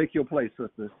 Take your place,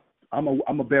 sister. I'm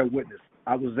a bear witness.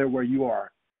 I was there where you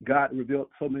are. God revealed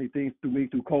so many things through me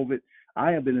through COVID.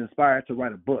 I have been inspired to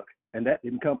write a book, and that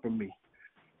didn't come from me.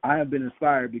 I have been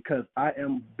inspired because I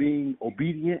am being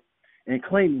obedient and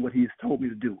claiming what he's told me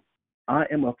to do. I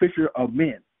am a fisher of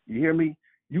men. You hear me?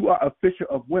 You are a fisher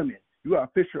of women. You are a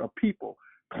fisher of people.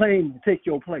 Claim to take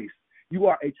your place. You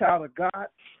are a child of God.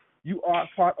 You are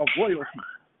part of royalty.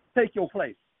 Take your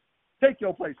place. Take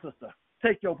your place, sister.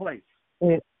 Take your place.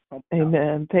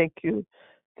 Amen. Thank you.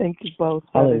 Thank you both.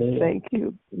 Hallelujah. Thank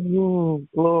you.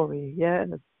 Glory. Yes.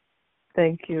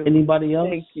 Thank you. Anybody else?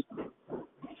 Thank you.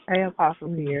 Hey,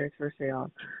 Apostle Pierre, it's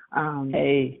Rochelle.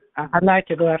 Hey. I'd like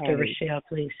to go after Hey. Rochelle,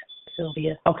 please.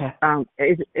 Sylvia. Okay.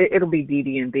 It'll be Dee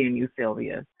Dee and then you,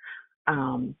 Sylvia.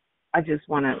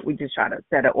 We just try to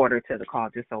set an order to the call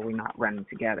just so we're not running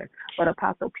together. But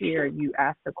Apostle Pierre, you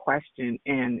asked a question,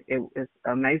 and it's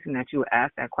amazing that you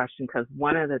asked that question, because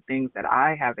one of the things that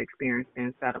I have experienced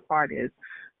and set apart is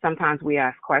sometimes we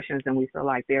ask questions and we feel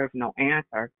like there's no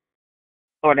answer,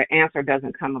 or the answer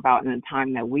doesn't come about in the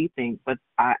time that we think. But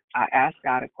I ask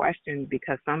God a question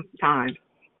because sometimes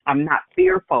I'm not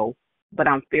fearful, but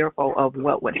I'm fearful of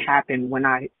what would happen when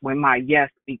my yes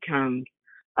becomes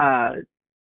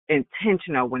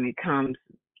intentional, when it comes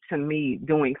to me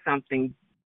doing something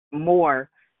more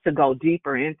to go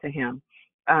deeper into him.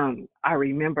 I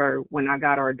remember when I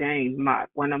got ordained,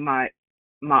 one of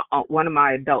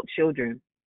my adult children,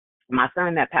 my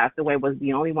son that passed away, was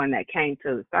the only one that came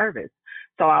to the service.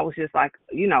 So I was just like,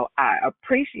 I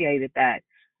appreciated that.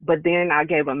 But then I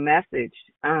gave a message,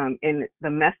 and the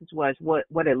message was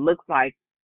what it looks like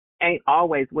ain't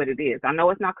always what it is. I know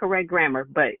it's not correct grammar,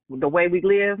 but the way we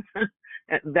live,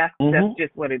 that's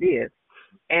just what it is.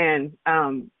 And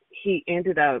he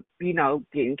ended up,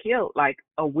 getting killed like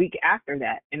a week after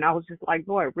that. And I was just like,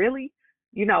 Lord, really?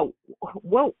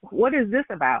 What is this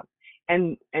about?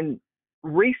 And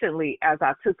recently, as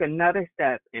I took another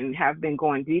step and have been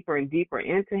going deeper and deeper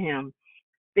into him,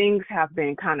 things have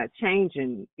been kind of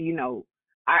changing.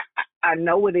 I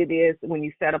know what it is when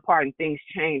you set apart and things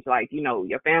change. Like,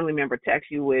 your family member texts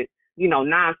you with,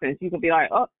 nonsense. You can be like,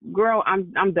 oh, girl,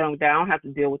 I'm done with that. I don't have to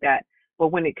deal with that.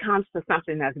 But when it comes to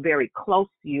something that's very close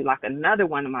to you, like another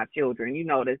one of my children,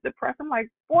 that's depressed, I'm like,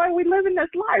 boy, we living this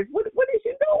life. What is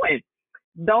you doing?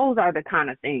 Those are the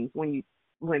kind of things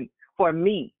for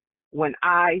me, when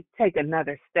I take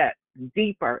another step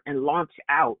deeper and launch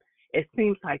out, it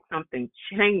seems like something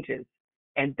changes.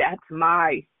 And that's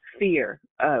my fear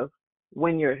of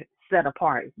when you're set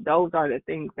apart. Those are the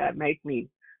things that make me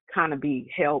kind of be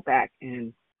held back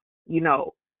and,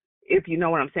 if you know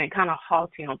what I'm saying, kind of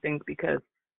halting on things because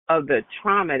of the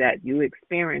trauma that you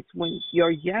experience when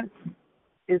your yes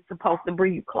is supposed to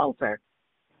bring you closer.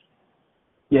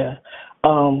 Yeah.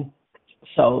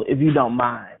 So if you don't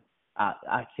mind,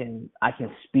 I can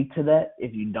speak to that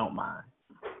if you don't mind.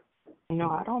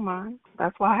 No, I don't mind.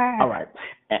 That's why I asked. All right.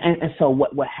 And so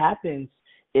what happens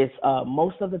is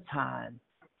most of the time,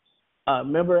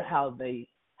 remember how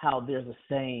there's a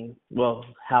saying,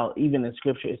 how even in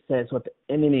scripture it says what the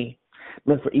enemy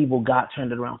meant for evil, God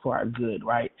turned it around for our good,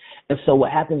 right? And so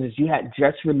what happens is you had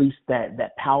just released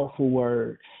that powerful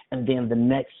word, and then the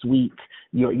next week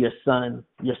your son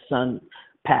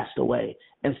passed away.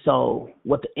 And so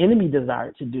what the enemy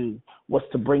desired to do was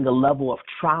to bring a level of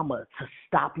trauma to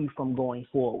stop you from going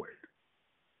forward.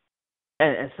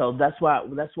 And so that's why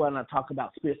when I talk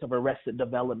about spirits of arrested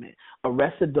development.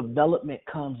 Arrested development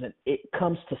comes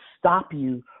to stop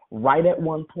you right at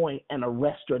one point and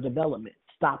arrest your development,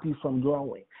 stop you from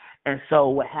growing. And so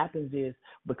what happens is,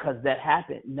 because that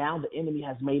happened, now the enemy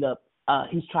has made up,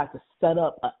 he's tried to set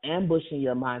up an ambush in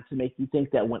your mind to make you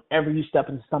think that whenever you step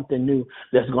into something new,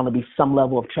 there's going to be some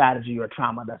level of tragedy or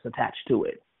trauma that's attached to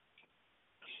it.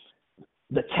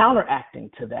 The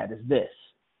counteracting to that is this.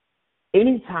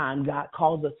 Anytime God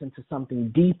calls us into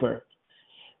something deeper,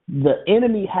 the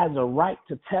enemy has a right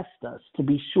to test us to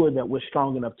be sure that we're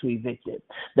strong enough to evict it.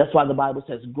 That's why the Bible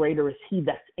says, greater is he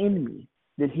that's in me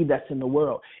than he that's in the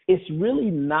world. It's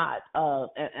really not,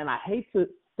 and I hate to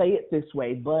say it this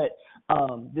way, but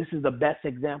this is the best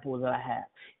example that I have.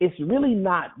 It's really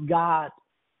not God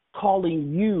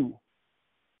calling you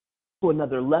to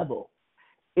another level.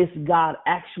 It's God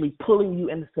actually pulling you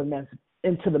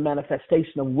into the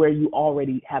manifestation of where you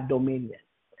already have dominion.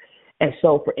 And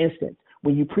so, for instance,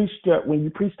 when you preach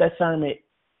that sermon,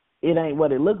 it ain't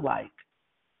what it looked like.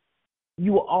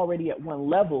 You were already at one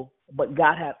level, but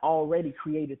God had already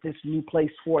created this new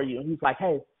place for you. And he's like,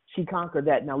 hey, she conquered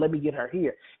that. Now let me get her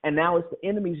here. And now it's the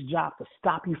enemy's job to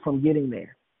stop you from getting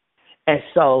there. And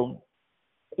so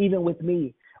even with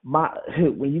me,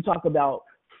 when you talk about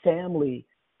family,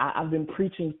 I've been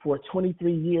preaching for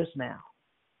 23 years now.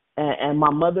 And my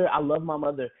mother, I love my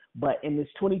mother, but in this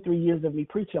 23 years of me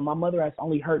preaching, my mother has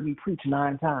only heard me preach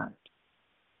 9 times.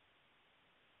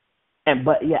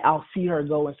 But I'll see her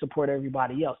go and support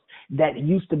everybody else. That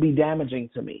used to be damaging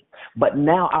to me. But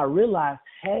now I realize,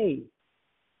 hey,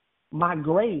 my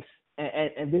grace,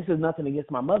 and this is nothing against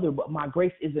my mother, but my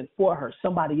grace isn't for her.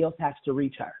 Somebody else has to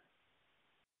reach her.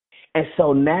 And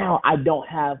so now I don't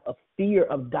have a fear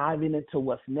of diving into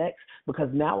what's next, because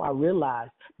now I realize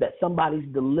that somebody's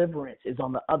deliverance is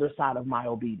on the other side of my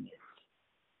obedience.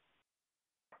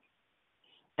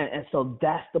 And so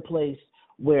that's the place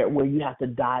where you have to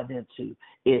dive into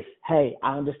is, hey,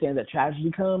 I understand that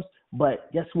tragedy comes,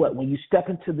 but guess what? When you step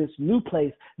into this new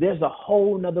place, there's a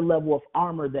whole nother level of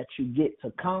armor that you get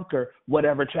to conquer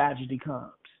whatever tragedy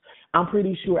comes. I'm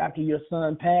pretty sure after your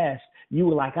son passed, you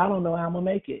were like, I don't know how I'm going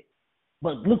to make it.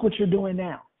 But look what you're doing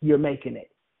now. You're making it.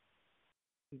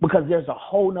 Because there's a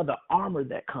whole nother armor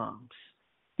that comes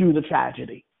through the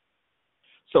tragedy.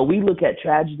 So we look at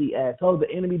tragedy as, oh, the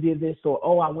enemy did this, or,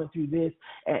 oh, I went through this,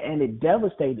 and it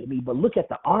devastated me. But look at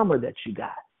the armor that you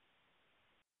got.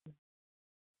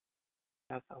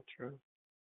 That's so true.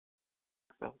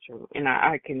 So true. And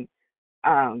I can,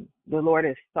 the Lord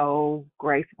is so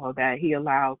graceful that he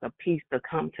allows a peace to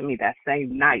come to me that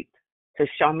same night to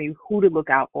show me who to look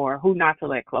out for, who not to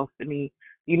let close to me,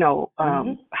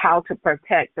 how to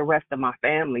protect the rest of my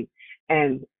family.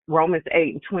 And Romans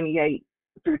 8:28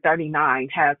 through 39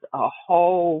 has a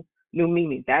whole new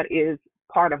meaning. That is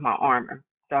part of my armor.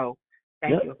 So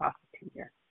thank you, Apostle Peter.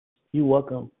 You're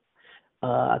welcome.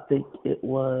 I think it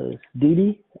was Dee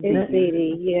Dee. It's Dee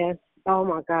Dee, yes. Oh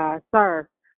my God, sir.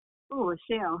 Oh,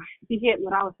 Michelle, you hit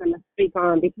what I was going to speak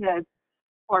on because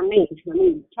for me, let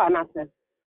me try not to.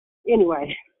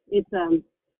 Anyway, it's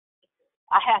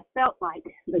I have felt like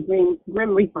the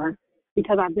Grim Reaper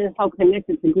because I've been so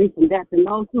connected to grief and death, and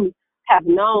those who have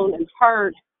known and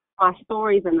heard my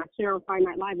stories and I share on Friday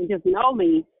Night Live and just know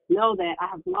me know that I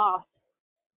have lost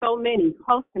so many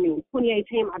close to me. In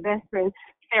 2018, my best friend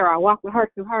Sarah, I walked with her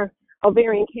through her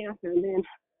ovarian cancer, and then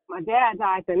my dad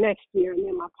died the next year, and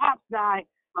then my pops died.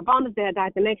 My bonus dad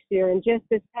died the next year, and just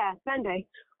this past Sunday,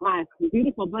 my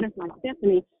beautiful butterfly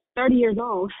Stephanie, 30 years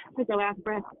old, took her last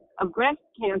breath of breast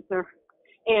cancer,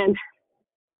 and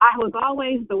I was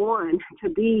always the one to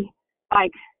be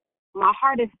like, my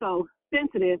heart is so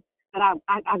sensitive that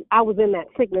I was in that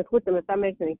sickness with them, if that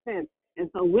makes any sense. And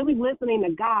so really listening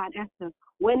to God as to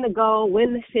when to go,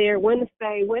 when to share, when to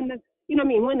stay, when to,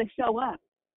 when to show up.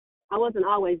 I wasn't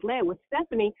always led. With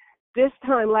Stephanie, this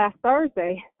time last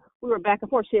Thursday, we were back and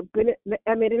forth. She had been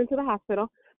admitted into the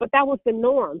hospital, but that was the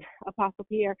norm, Apostle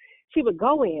Pierre. She would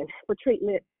go in for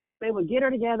treatment. They would get her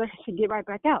together. She'd get right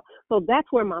back out. So that's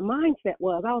where my mindset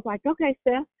was. I was like, okay,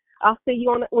 Steph, I'll see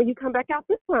you when you come back out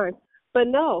this time. But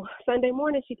no, Sunday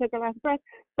morning, she took her last breath.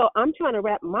 So I'm trying to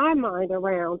wrap my mind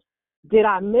around, did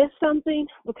I miss something?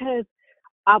 Because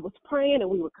I was praying and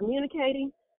we were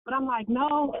communicating. But I'm like,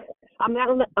 no, I'm not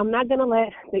going to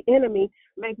let the enemy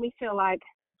make me feel like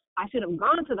I should have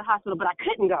gone to the hospital, but I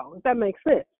couldn't go, if that makes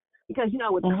sense. Because,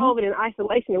 with COVID and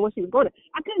isolation and what she was going to,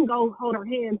 I couldn't go hold her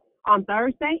hand on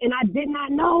Thursday, and I did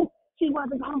not know she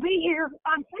wasn't going to be here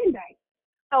on Sunday.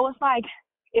 So it's like,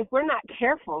 if we're not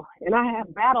careful, and I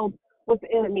have battled with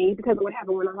the enemy because of what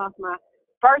happened when I lost my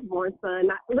firstborn son,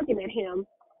 not looking at him,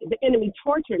 the enemy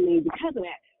tortured me because of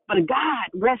that. But God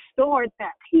restored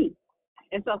that peace.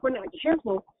 And so if we're not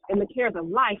careful in the cares of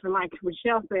life, and like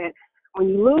Rochelle said, when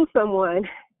you lose someone,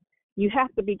 you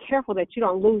have to be careful that you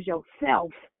don't lose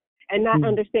yourself and not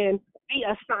understand the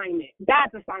assignment,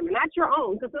 God's assignment, not your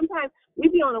own. Because sometimes we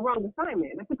be on the wrong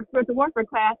assignment. I took a spiritual warfare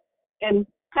class, and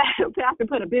Pastor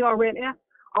put a big old red F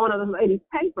on one of those ladies'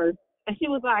 papers, and she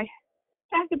was like,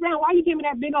 Pastor Brown, why you give me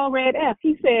that big old red F?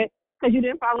 He said, because you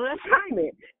didn't follow the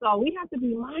assignment. So we have to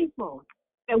be mindful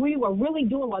that we were really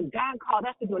doing what God called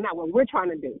us to do, not what we're trying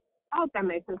to do. I hope that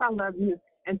makes sense. I love you,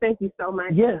 and thank you so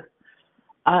much. Yeah.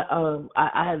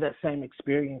 I had that same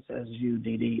experience as you,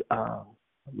 Dee Dee.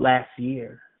 Last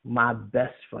year, my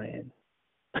best friend,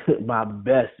 my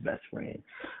best friend,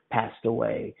 passed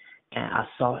away, and I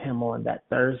saw him on that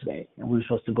Thursday, and we were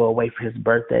supposed to go away for his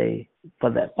birthday for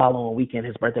that following weekend.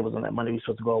 His birthday was on that Monday. We were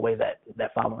supposed to go away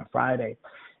that following Friday,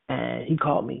 and he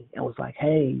called me and was like,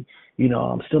 hey,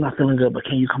 I'm still not feeling good, but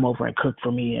can you come over and cook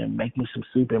for me and make me some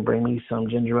soup and bring me some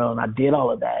ginger ale? And I did all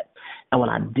of that. And when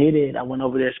I did it, I went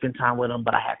over there to spend time with him,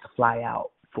 but I had to fly out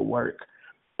for work.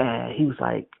 And he was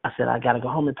like, I said, I got to go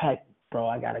home and pack, bro.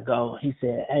 I got to go. He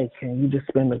said, hey, can you just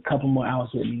spend a couple more hours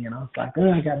with me? And I was like,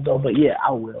 I got to go, but yeah,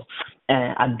 I will.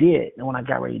 And I did. And when I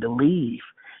got ready to leave,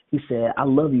 he said, I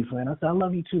love you, friend. I said, I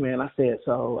love you too, man. I said,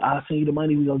 so I'll send you the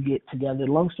money. We go get together.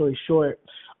 Long story short,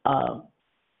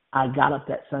 I got up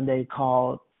that Sunday,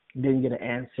 called, didn't get an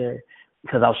answer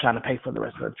because I was trying to pay for the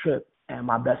rest of the trip. And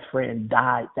my best friend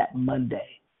died that Monday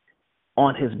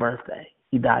on his birthday.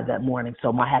 He died that morning.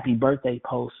 So my happy birthday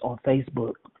post on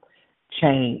Facebook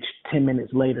changed 10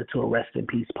 minutes later to a rest in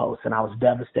peace post. And I was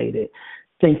devastated,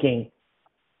 thinking,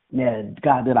 man,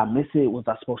 God, did I miss it? Was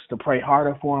I supposed to pray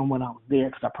harder for him when I was there?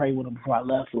 Because I prayed with him before I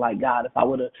left. Like, God, if I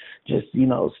would have just,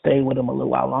 stayed with him a little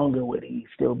while longer, would he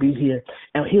still be here?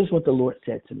 And here's what the Lord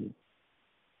said to me.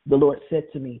 The Lord said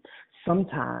to me,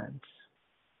 sometimes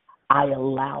I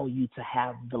allow you to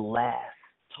have the last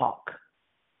talk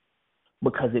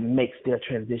because it makes their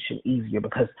transition easier,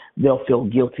 because they'll feel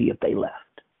guilty if they left.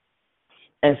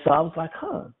 And so I was like,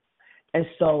 And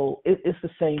so it's the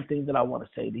same thing that I want to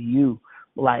say to you.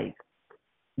 Like,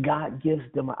 God gives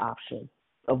them an option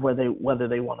of whether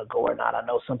they want to go or not. I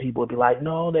know some people would be like,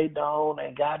 no, they don't,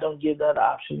 and God don't give that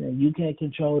option, and you can't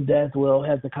control death. Well,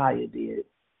 Hezekiah did.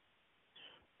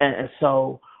 And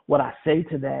so what I say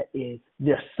to that is,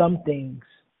 there's some things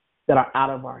that are out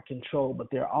of our control, but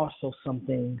there are also some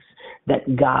things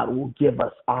that God will give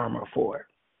us armor for.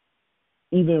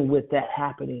 Even with that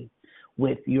happening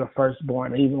with your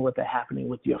firstborn, even with that happening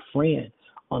with your friend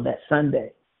on that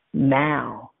Sunday,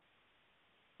 now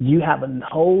you have a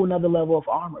whole nother level of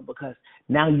armor, because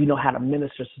now you know how to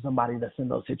minister to somebody that's in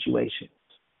those situations.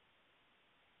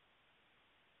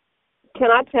 Can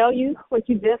I tell you what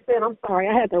you just said? I'm sorry,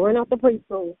 I had to run out the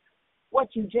preschool.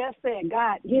 What you just said,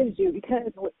 God gives you,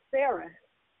 because with Sarah,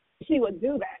 she would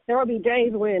do that. There would be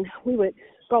days when we would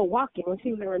go walking when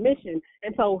she was in remission.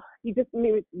 And so you just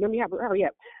let me have her hurry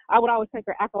up. I would always take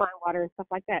her alkaline water and stuff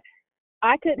like that.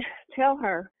 I could tell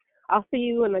her, I'll see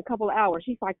you in a couple of hours.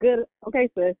 She's like, good, okay,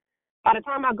 sis. By the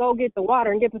time I go get the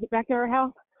water and get back to her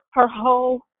house, her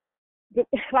whole,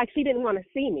 like she didn't want to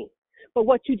see me. But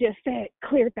what you just said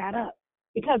cleared that up.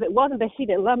 Because it wasn't that she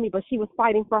didn't love me, but she was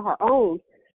fighting for her own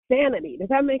sanity. Does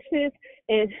that make sense?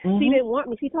 And she didn't want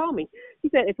me. She told me. She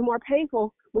said, it's more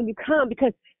painful when you come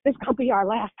because this could be our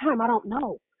last time. I don't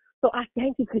know. So I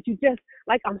thank you because you just,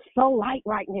 like, I'm so light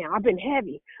right now. I've been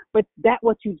heavy. But that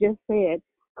what you just said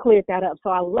cleared that up. So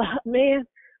I love, man,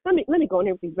 let me go in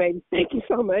there with these babies. Thank you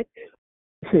so much.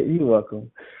 You're welcome.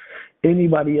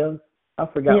 Anybody else? I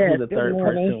forgot who the third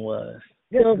person was.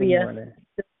 Sylvia. Good morning.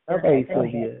 Okay,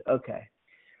 Sylvia. Okay.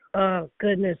 Oh,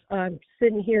 goodness. I'm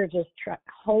sitting here just trying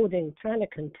to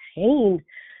contain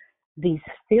these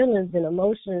feelings and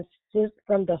emotions just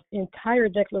from the entire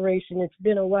declaration. It's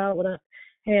been a while when I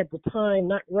had the time,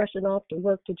 not rushing off to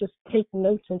work, to just take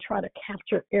notes and try to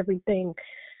capture everything,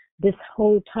 this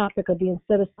whole topic of being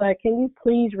set aside. Can you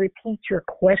please repeat your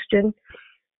question?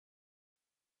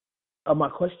 My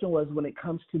question was, when it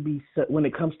comes to being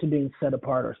set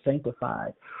apart or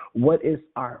sanctified, what is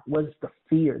the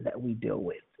fear that we deal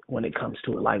with when it comes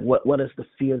to it? Like, what is the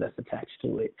fear that's attached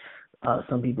to it?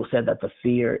 Some people said that the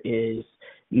fear is,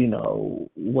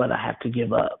 what I have to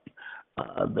give up.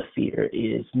 The fear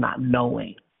is not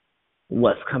knowing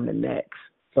what's coming next.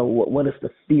 So what is the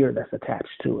fear that's attached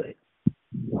to it?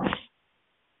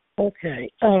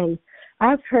 Okay.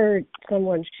 I've heard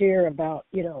someone share about,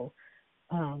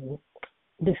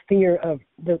 the fear of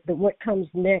the what comes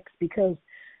next, because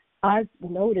I've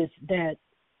noticed that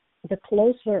the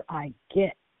closer I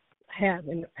get,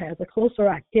 the closer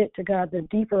I get to God, the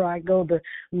deeper I go, the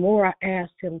more I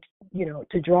ask Him,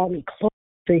 to draw me close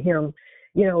to Him.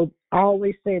 I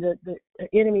always say that the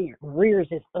enemy rears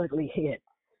his ugly head.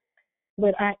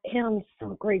 But I am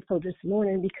so grateful this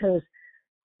morning because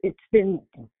that's been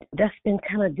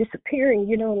kind of disappearing,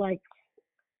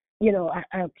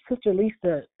 Sister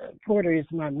Lisa Porter is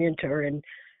my mentor, and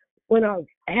when I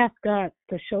asked God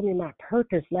to show me my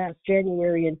purpose last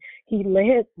January, and He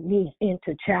led me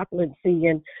into chaplaincy,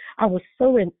 and I was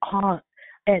so in awe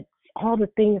at all the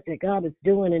things that God is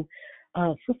doing. And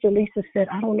Sister Lisa said,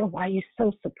 I don't know why you're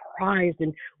so surprised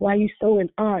and why you're so in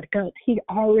awe. God,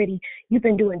 you've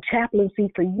been doing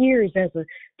chaplaincy for years as a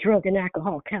drug and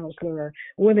alcohol counselor, or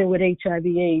women with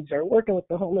HIV/AIDS, or working with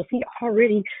the homeless. He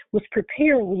already was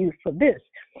preparing you for this.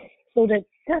 So that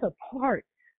set apart,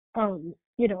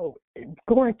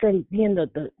 going from being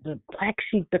the black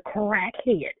sheep, the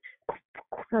crackhead,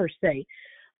 per se,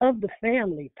 of the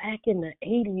family back in the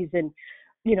 80s, and,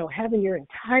 having your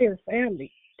entire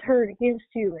family turn against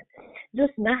you and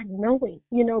just not knowing,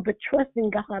 but trusting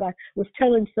God. I was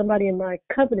telling somebody in my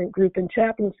covenant group in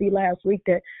chaplaincy last week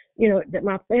that, that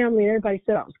my family and everybody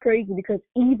said I was crazy, because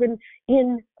even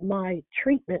in my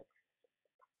treatment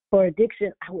for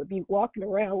addiction, I would be walking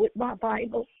around with my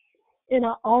Bible, and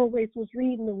I always was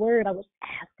reading the Word. I was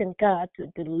asking God to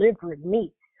deliver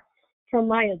me from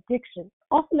my addiction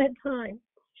all that time.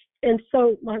 And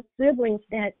so my siblings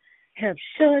that have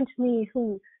shunned me,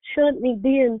 who shunned me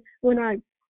then when I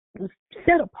was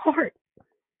set apart,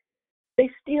 they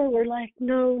still were like,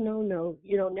 no, now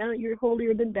you're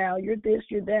holier than thou, you're this,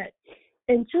 you're that.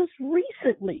 And just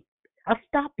recently, I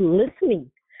stopped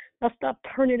listening. I stopped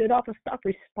turning it off. I stopped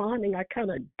responding. I kind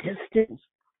of distanced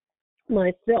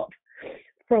myself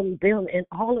from them and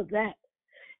all of that.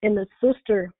 And the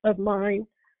sister of mine,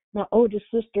 my older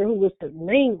sister, who was the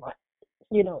main one,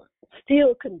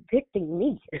 still convicting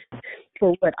me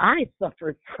for what I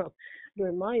suffered from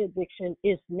during my addiction,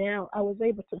 is now I was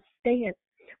able to stand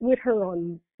with her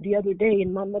on the other day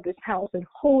in my mother's house and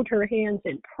hold her hands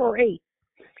and pray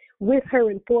with her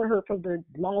and for her for the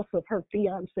loss of her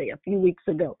fiance a few weeks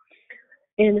ago.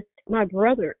 And my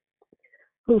brother,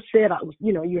 who said I was,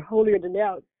 you're holier than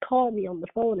thou, called me on the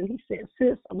phone and he said,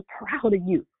 sis, I'm proud of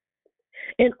you.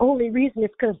 And only reason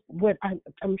is because what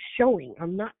I'm showing,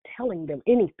 I'm not telling them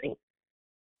anything.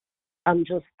 I'm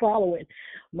just following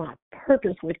my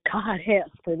purpose, what God has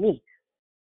for me.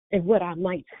 And what I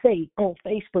might say on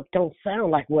Facebook don't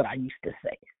sound like what I used to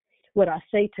say. What I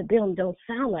say to them don't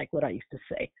sound like what I used to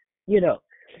say,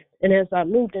 And as I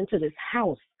moved into this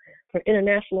house for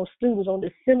international students on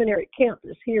this seminary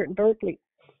campus here in Berkeley,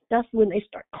 that's when they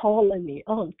start calling me,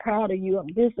 oh, I'm proud of you, I'm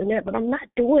this and that. But I'm not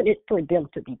doing it for them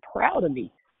to be proud of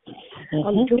me. Mm-hmm.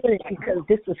 I'm doing it because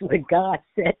this is what God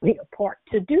set me apart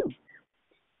to do.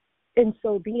 And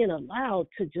so being allowed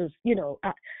to just,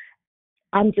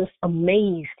 I'm just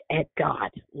amazed at God,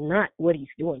 not what he's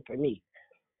doing for me,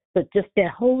 but just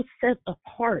that whole set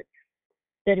apart,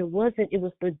 that it was the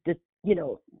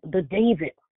the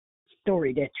David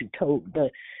story that you told,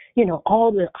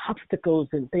 all the obstacles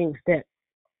and things that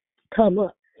come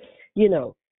up,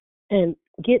 and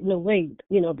getting away,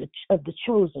 of the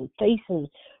chosen, facing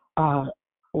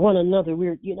one another.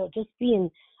 We're, just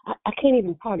being, I can't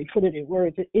even hardly put it in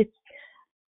words.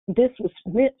 This was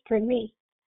meant for me.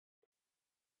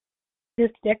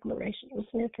 This declaration was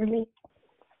meant for me.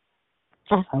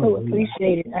 I so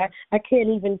appreciate it. I can't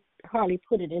even hardly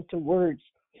put it into words,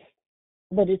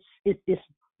 but it's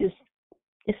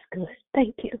good.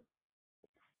 Thank you.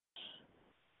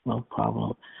 No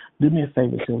problem. Do me a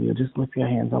favor, Sylvia. Just lift your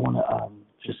hands. I want to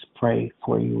just pray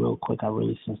for you real quick. I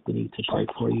really sense the need to pray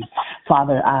for you.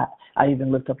 Father, I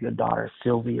even lift up your daughter,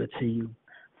 Sylvia, to you.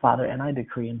 Father, and I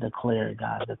decree and declare,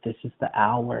 God, that this is the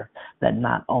hour that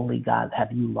not only, God,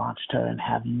 have you launched her and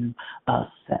have you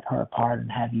set her apart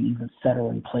and have you even set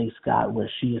her in place, God, where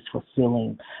she is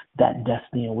fulfilling that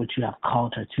destiny in which you have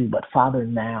called her to. But, Father,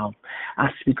 now I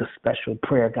speak a special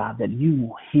prayer, God, that you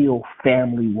will heal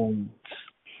family wounds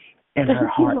in her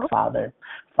heart, Father.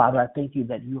 Father, I thank you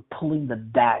that you're pulling the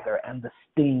dagger and the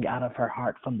sting out of her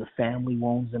heart from the family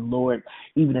wounds. And Lord,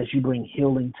 even as you bring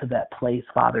healing to that place,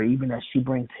 Father, even as she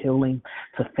brings healing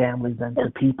to families and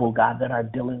to people, God, that are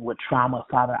dealing with trauma,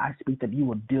 Father, I speak that you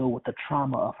will deal with the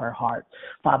trauma of her heart.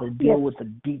 Father, deal with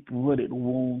the deep-rooted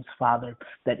wounds, Father,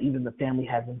 that even the family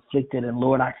has inflicted. And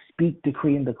Lord, I speak,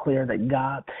 decree, and declare that,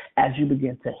 God, as you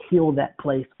begin to heal that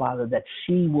place, Father, that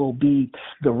she will be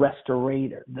the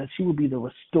restorator, that she will be the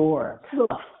restorer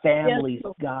of families,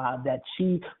 God, that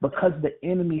she, because the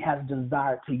enemy has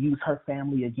desired to use her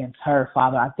family against her,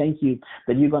 Father, I thank you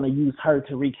that you're going to use her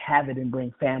to wreak havoc and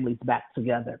bring families back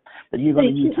together, that you're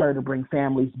going to use her to bring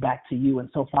families back to you. And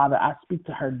so, Father, I speak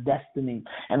to her destiny,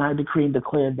 and I decree and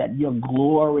declare that your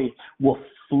glory will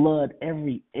flood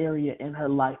every area in her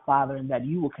life, Father, and that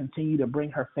you will continue to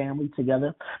bring her family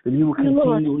together, that you will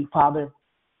continually, Father,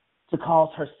 to cause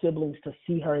her siblings to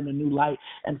see her in a new light.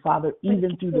 And Father,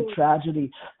 even through the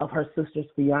tragedy of her sister's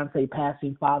fiance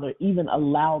passing, Father, even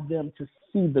allow them to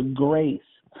see the grace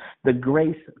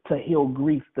to heal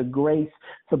grief, the grace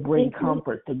to bring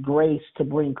comfort, the grace to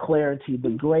bring clarity,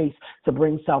 the grace to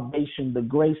bring salvation, the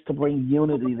grace to bring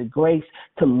unity, the grace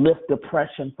to lift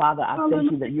depression. Father, I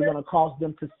thank you that you're going to cause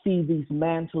them to see these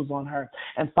mantles on her.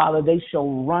 And Father, they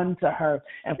shall run to her.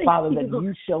 And Father, that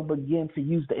you shall begin to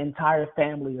use the entire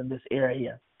family in this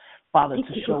area, Father,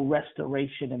 to show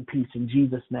restoration and peace in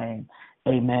Jesus' name.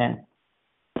 Amen.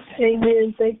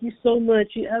 Amen. Thank you so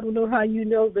much. I don't know how you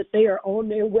know, but they are on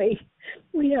their way.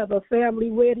 We have a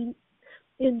family wedding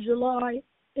in July,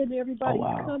 and everybody's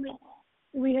coming.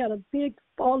 We had a big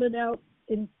falling out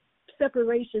and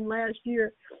separation last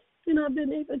year, and I've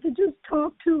been able to just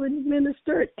talk to and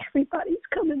minister. Everybody's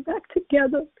coming back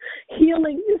together.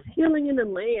 Healing in the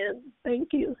land. Thank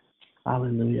you.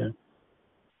 Hallelujah.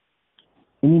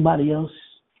 Anybody else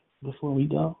before we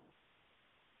go?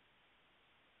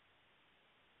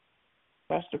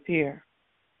 Pastor Pierre.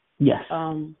 Yes.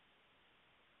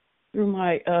 Through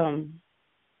my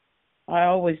I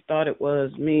always thought it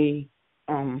was me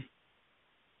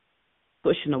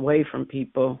pushing away from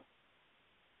people,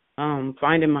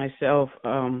 finding myself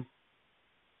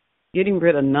getting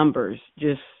rid of numbers,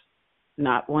 just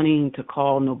not wanting to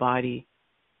call nobody,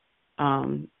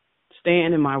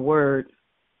 staying in my word,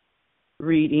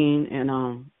 reading, and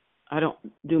I don't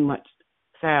do much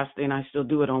fasting. I still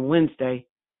do it on Wednesday.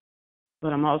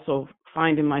 But I'm also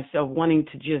finding myself wanting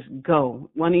to just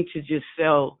go, wanting to just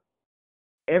sell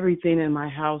everything in my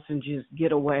house and just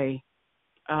get away.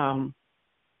 I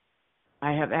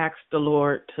have asked the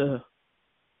Lord to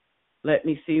let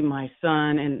me see my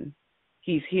son, and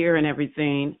he's here and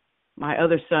everything. My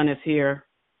other son is here.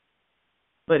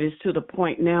 But it's to the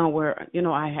point now where,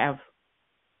 I have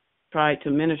tried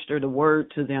to minister the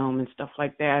word to them and stuff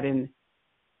like that, and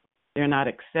they're not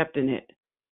accepting it.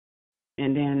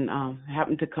 And then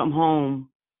happened to come home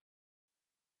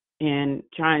and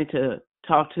trying to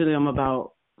talk to them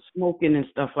about smoking and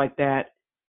stuff like that.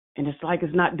 And it's like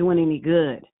it's not doing any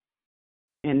good.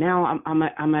 And now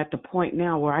I'm at the point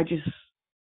now where I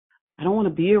don't want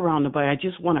to be around nobody. I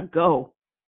just want to go.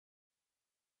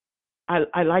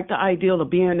 I like the ideal of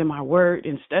being in my word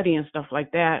and studying and stuff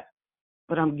like that,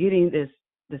 but I'm getting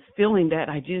this feeling that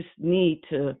I just need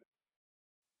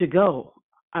to go.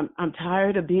 I'm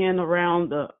tired of being around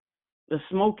the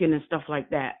smoking and stuff like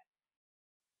that.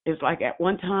 It's like at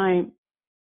one time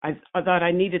I thought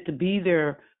I needed to be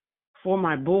there for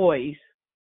my boys,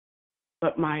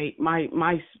 but my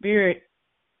spirit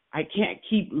I can't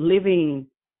keep living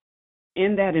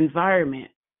in that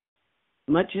environment.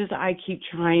 Much as I keep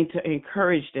trying to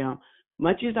encourage them,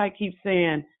 much as I keep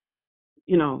saying,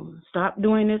 stop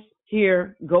doing this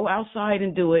here, go outside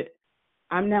and do it.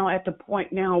 I'm now at the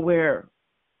point now where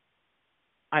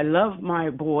I love my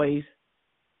boys,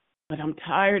 but I'm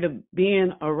tired of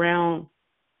being around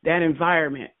that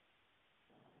environment.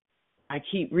 I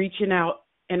keep reaching out,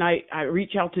 and I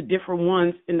reach out to different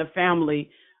ones in the family.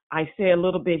 I say a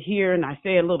little bit here and I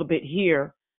say a little bit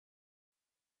here.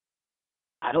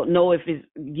 I don't know if it's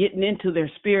getting into their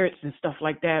spirits and stuff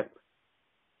like that,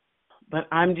 but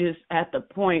I'm just at the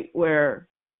point where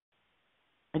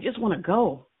I just want to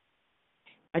go.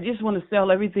 I just want to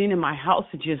sell everything in my house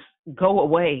and just go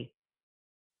away.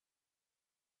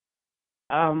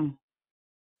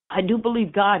 I do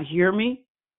believe God hear me.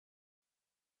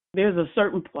 There's a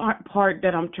certain part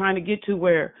that I'm trying to get to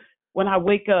where when I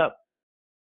wake up,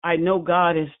 I know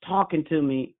God is talking to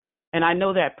me. And I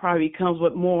know that probably comes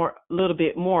with a little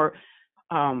bit more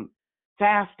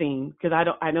fasting, because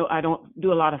I don't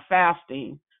do a lot of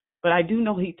fasting, but I do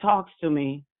know He talks to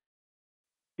me,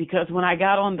 because when I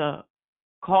got on the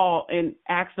call and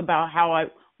asked about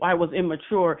why I was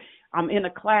immature, I'm in a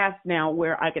class now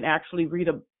where I can actually read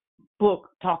a book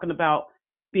talking about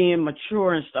being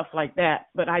mature and stuff like that.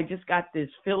 But I just got this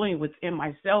feeling within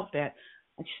myself that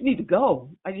I just need to go.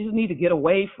 I just need to get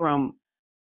away from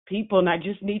people, and I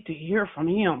just need to hear from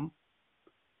Him.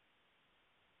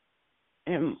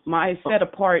 And my set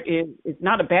apart it's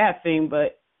not a bad thing,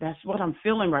 but that's what I'm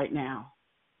feeling right now.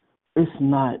 It's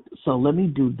not. So let me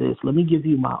do this. Let me give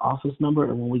you my office number,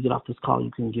 and when we get off this call,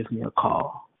 you can give me a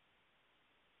call.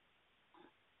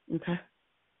 Okay.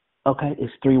 Okay,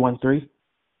 it's 313.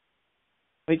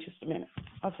 Wait just a minute.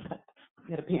 I'll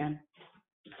get a pen.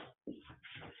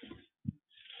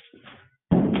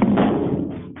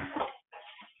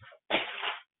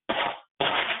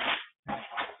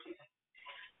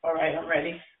 All right, I'm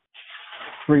ready.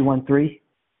 313.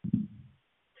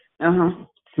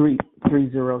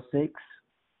 306.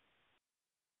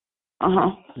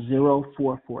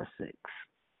 0446.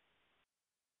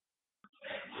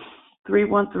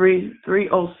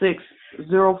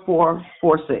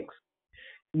 313-306-0446.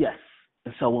 Yes.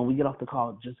 And so when we get off the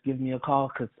call, just give me a call,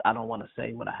 because I don't want to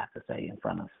say what I have to say in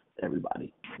front of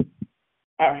everybody.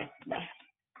 All right. Bye.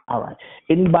 All right.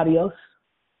 Anybody else?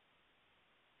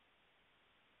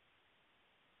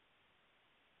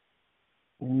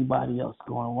 Anybody else?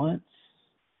 Going once?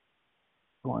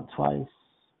 Going twice?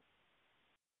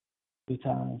 3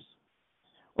 times?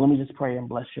 Well, let me just pray and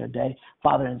bless your day.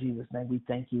 Father, in Jesus' name, we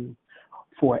thank you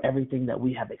for everything that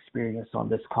we have experienced on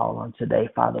this call on today.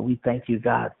 Father, we thank you,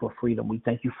 God, for freedom. We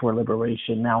thank you for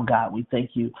liberation. Now, God, we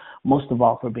thank you most of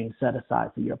all for being set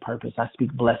aside for your purpose. I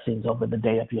speak blessings over the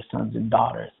day of your sons and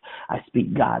daughters. I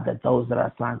speak, God, that those that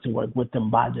are assigned to work with them,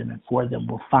 by them, and for them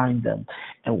will find them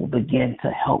and will begin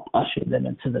to help usher them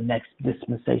into the next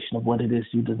dispensation of what it is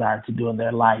you desire to do in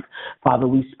their life. Father,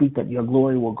 we speak that your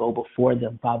glory will go before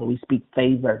them. Father, we speak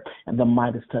favor and the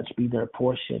Midas touch be their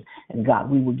portion. And God,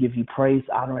 we will give you praise,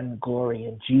 honor, and glory.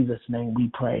 In Jesus' name we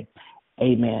pray.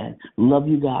 Amen. Love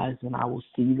you guys, and I will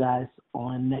see you guys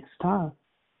on next time.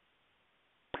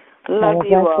 Love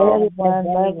you all. Everyone.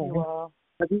 Love you all.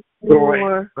 Love you.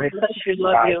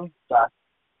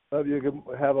 Love you.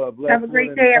 Have a blessed Have a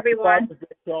great day, everyone.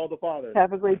 To all the fathers.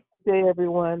 Have a great day,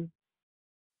 everyone.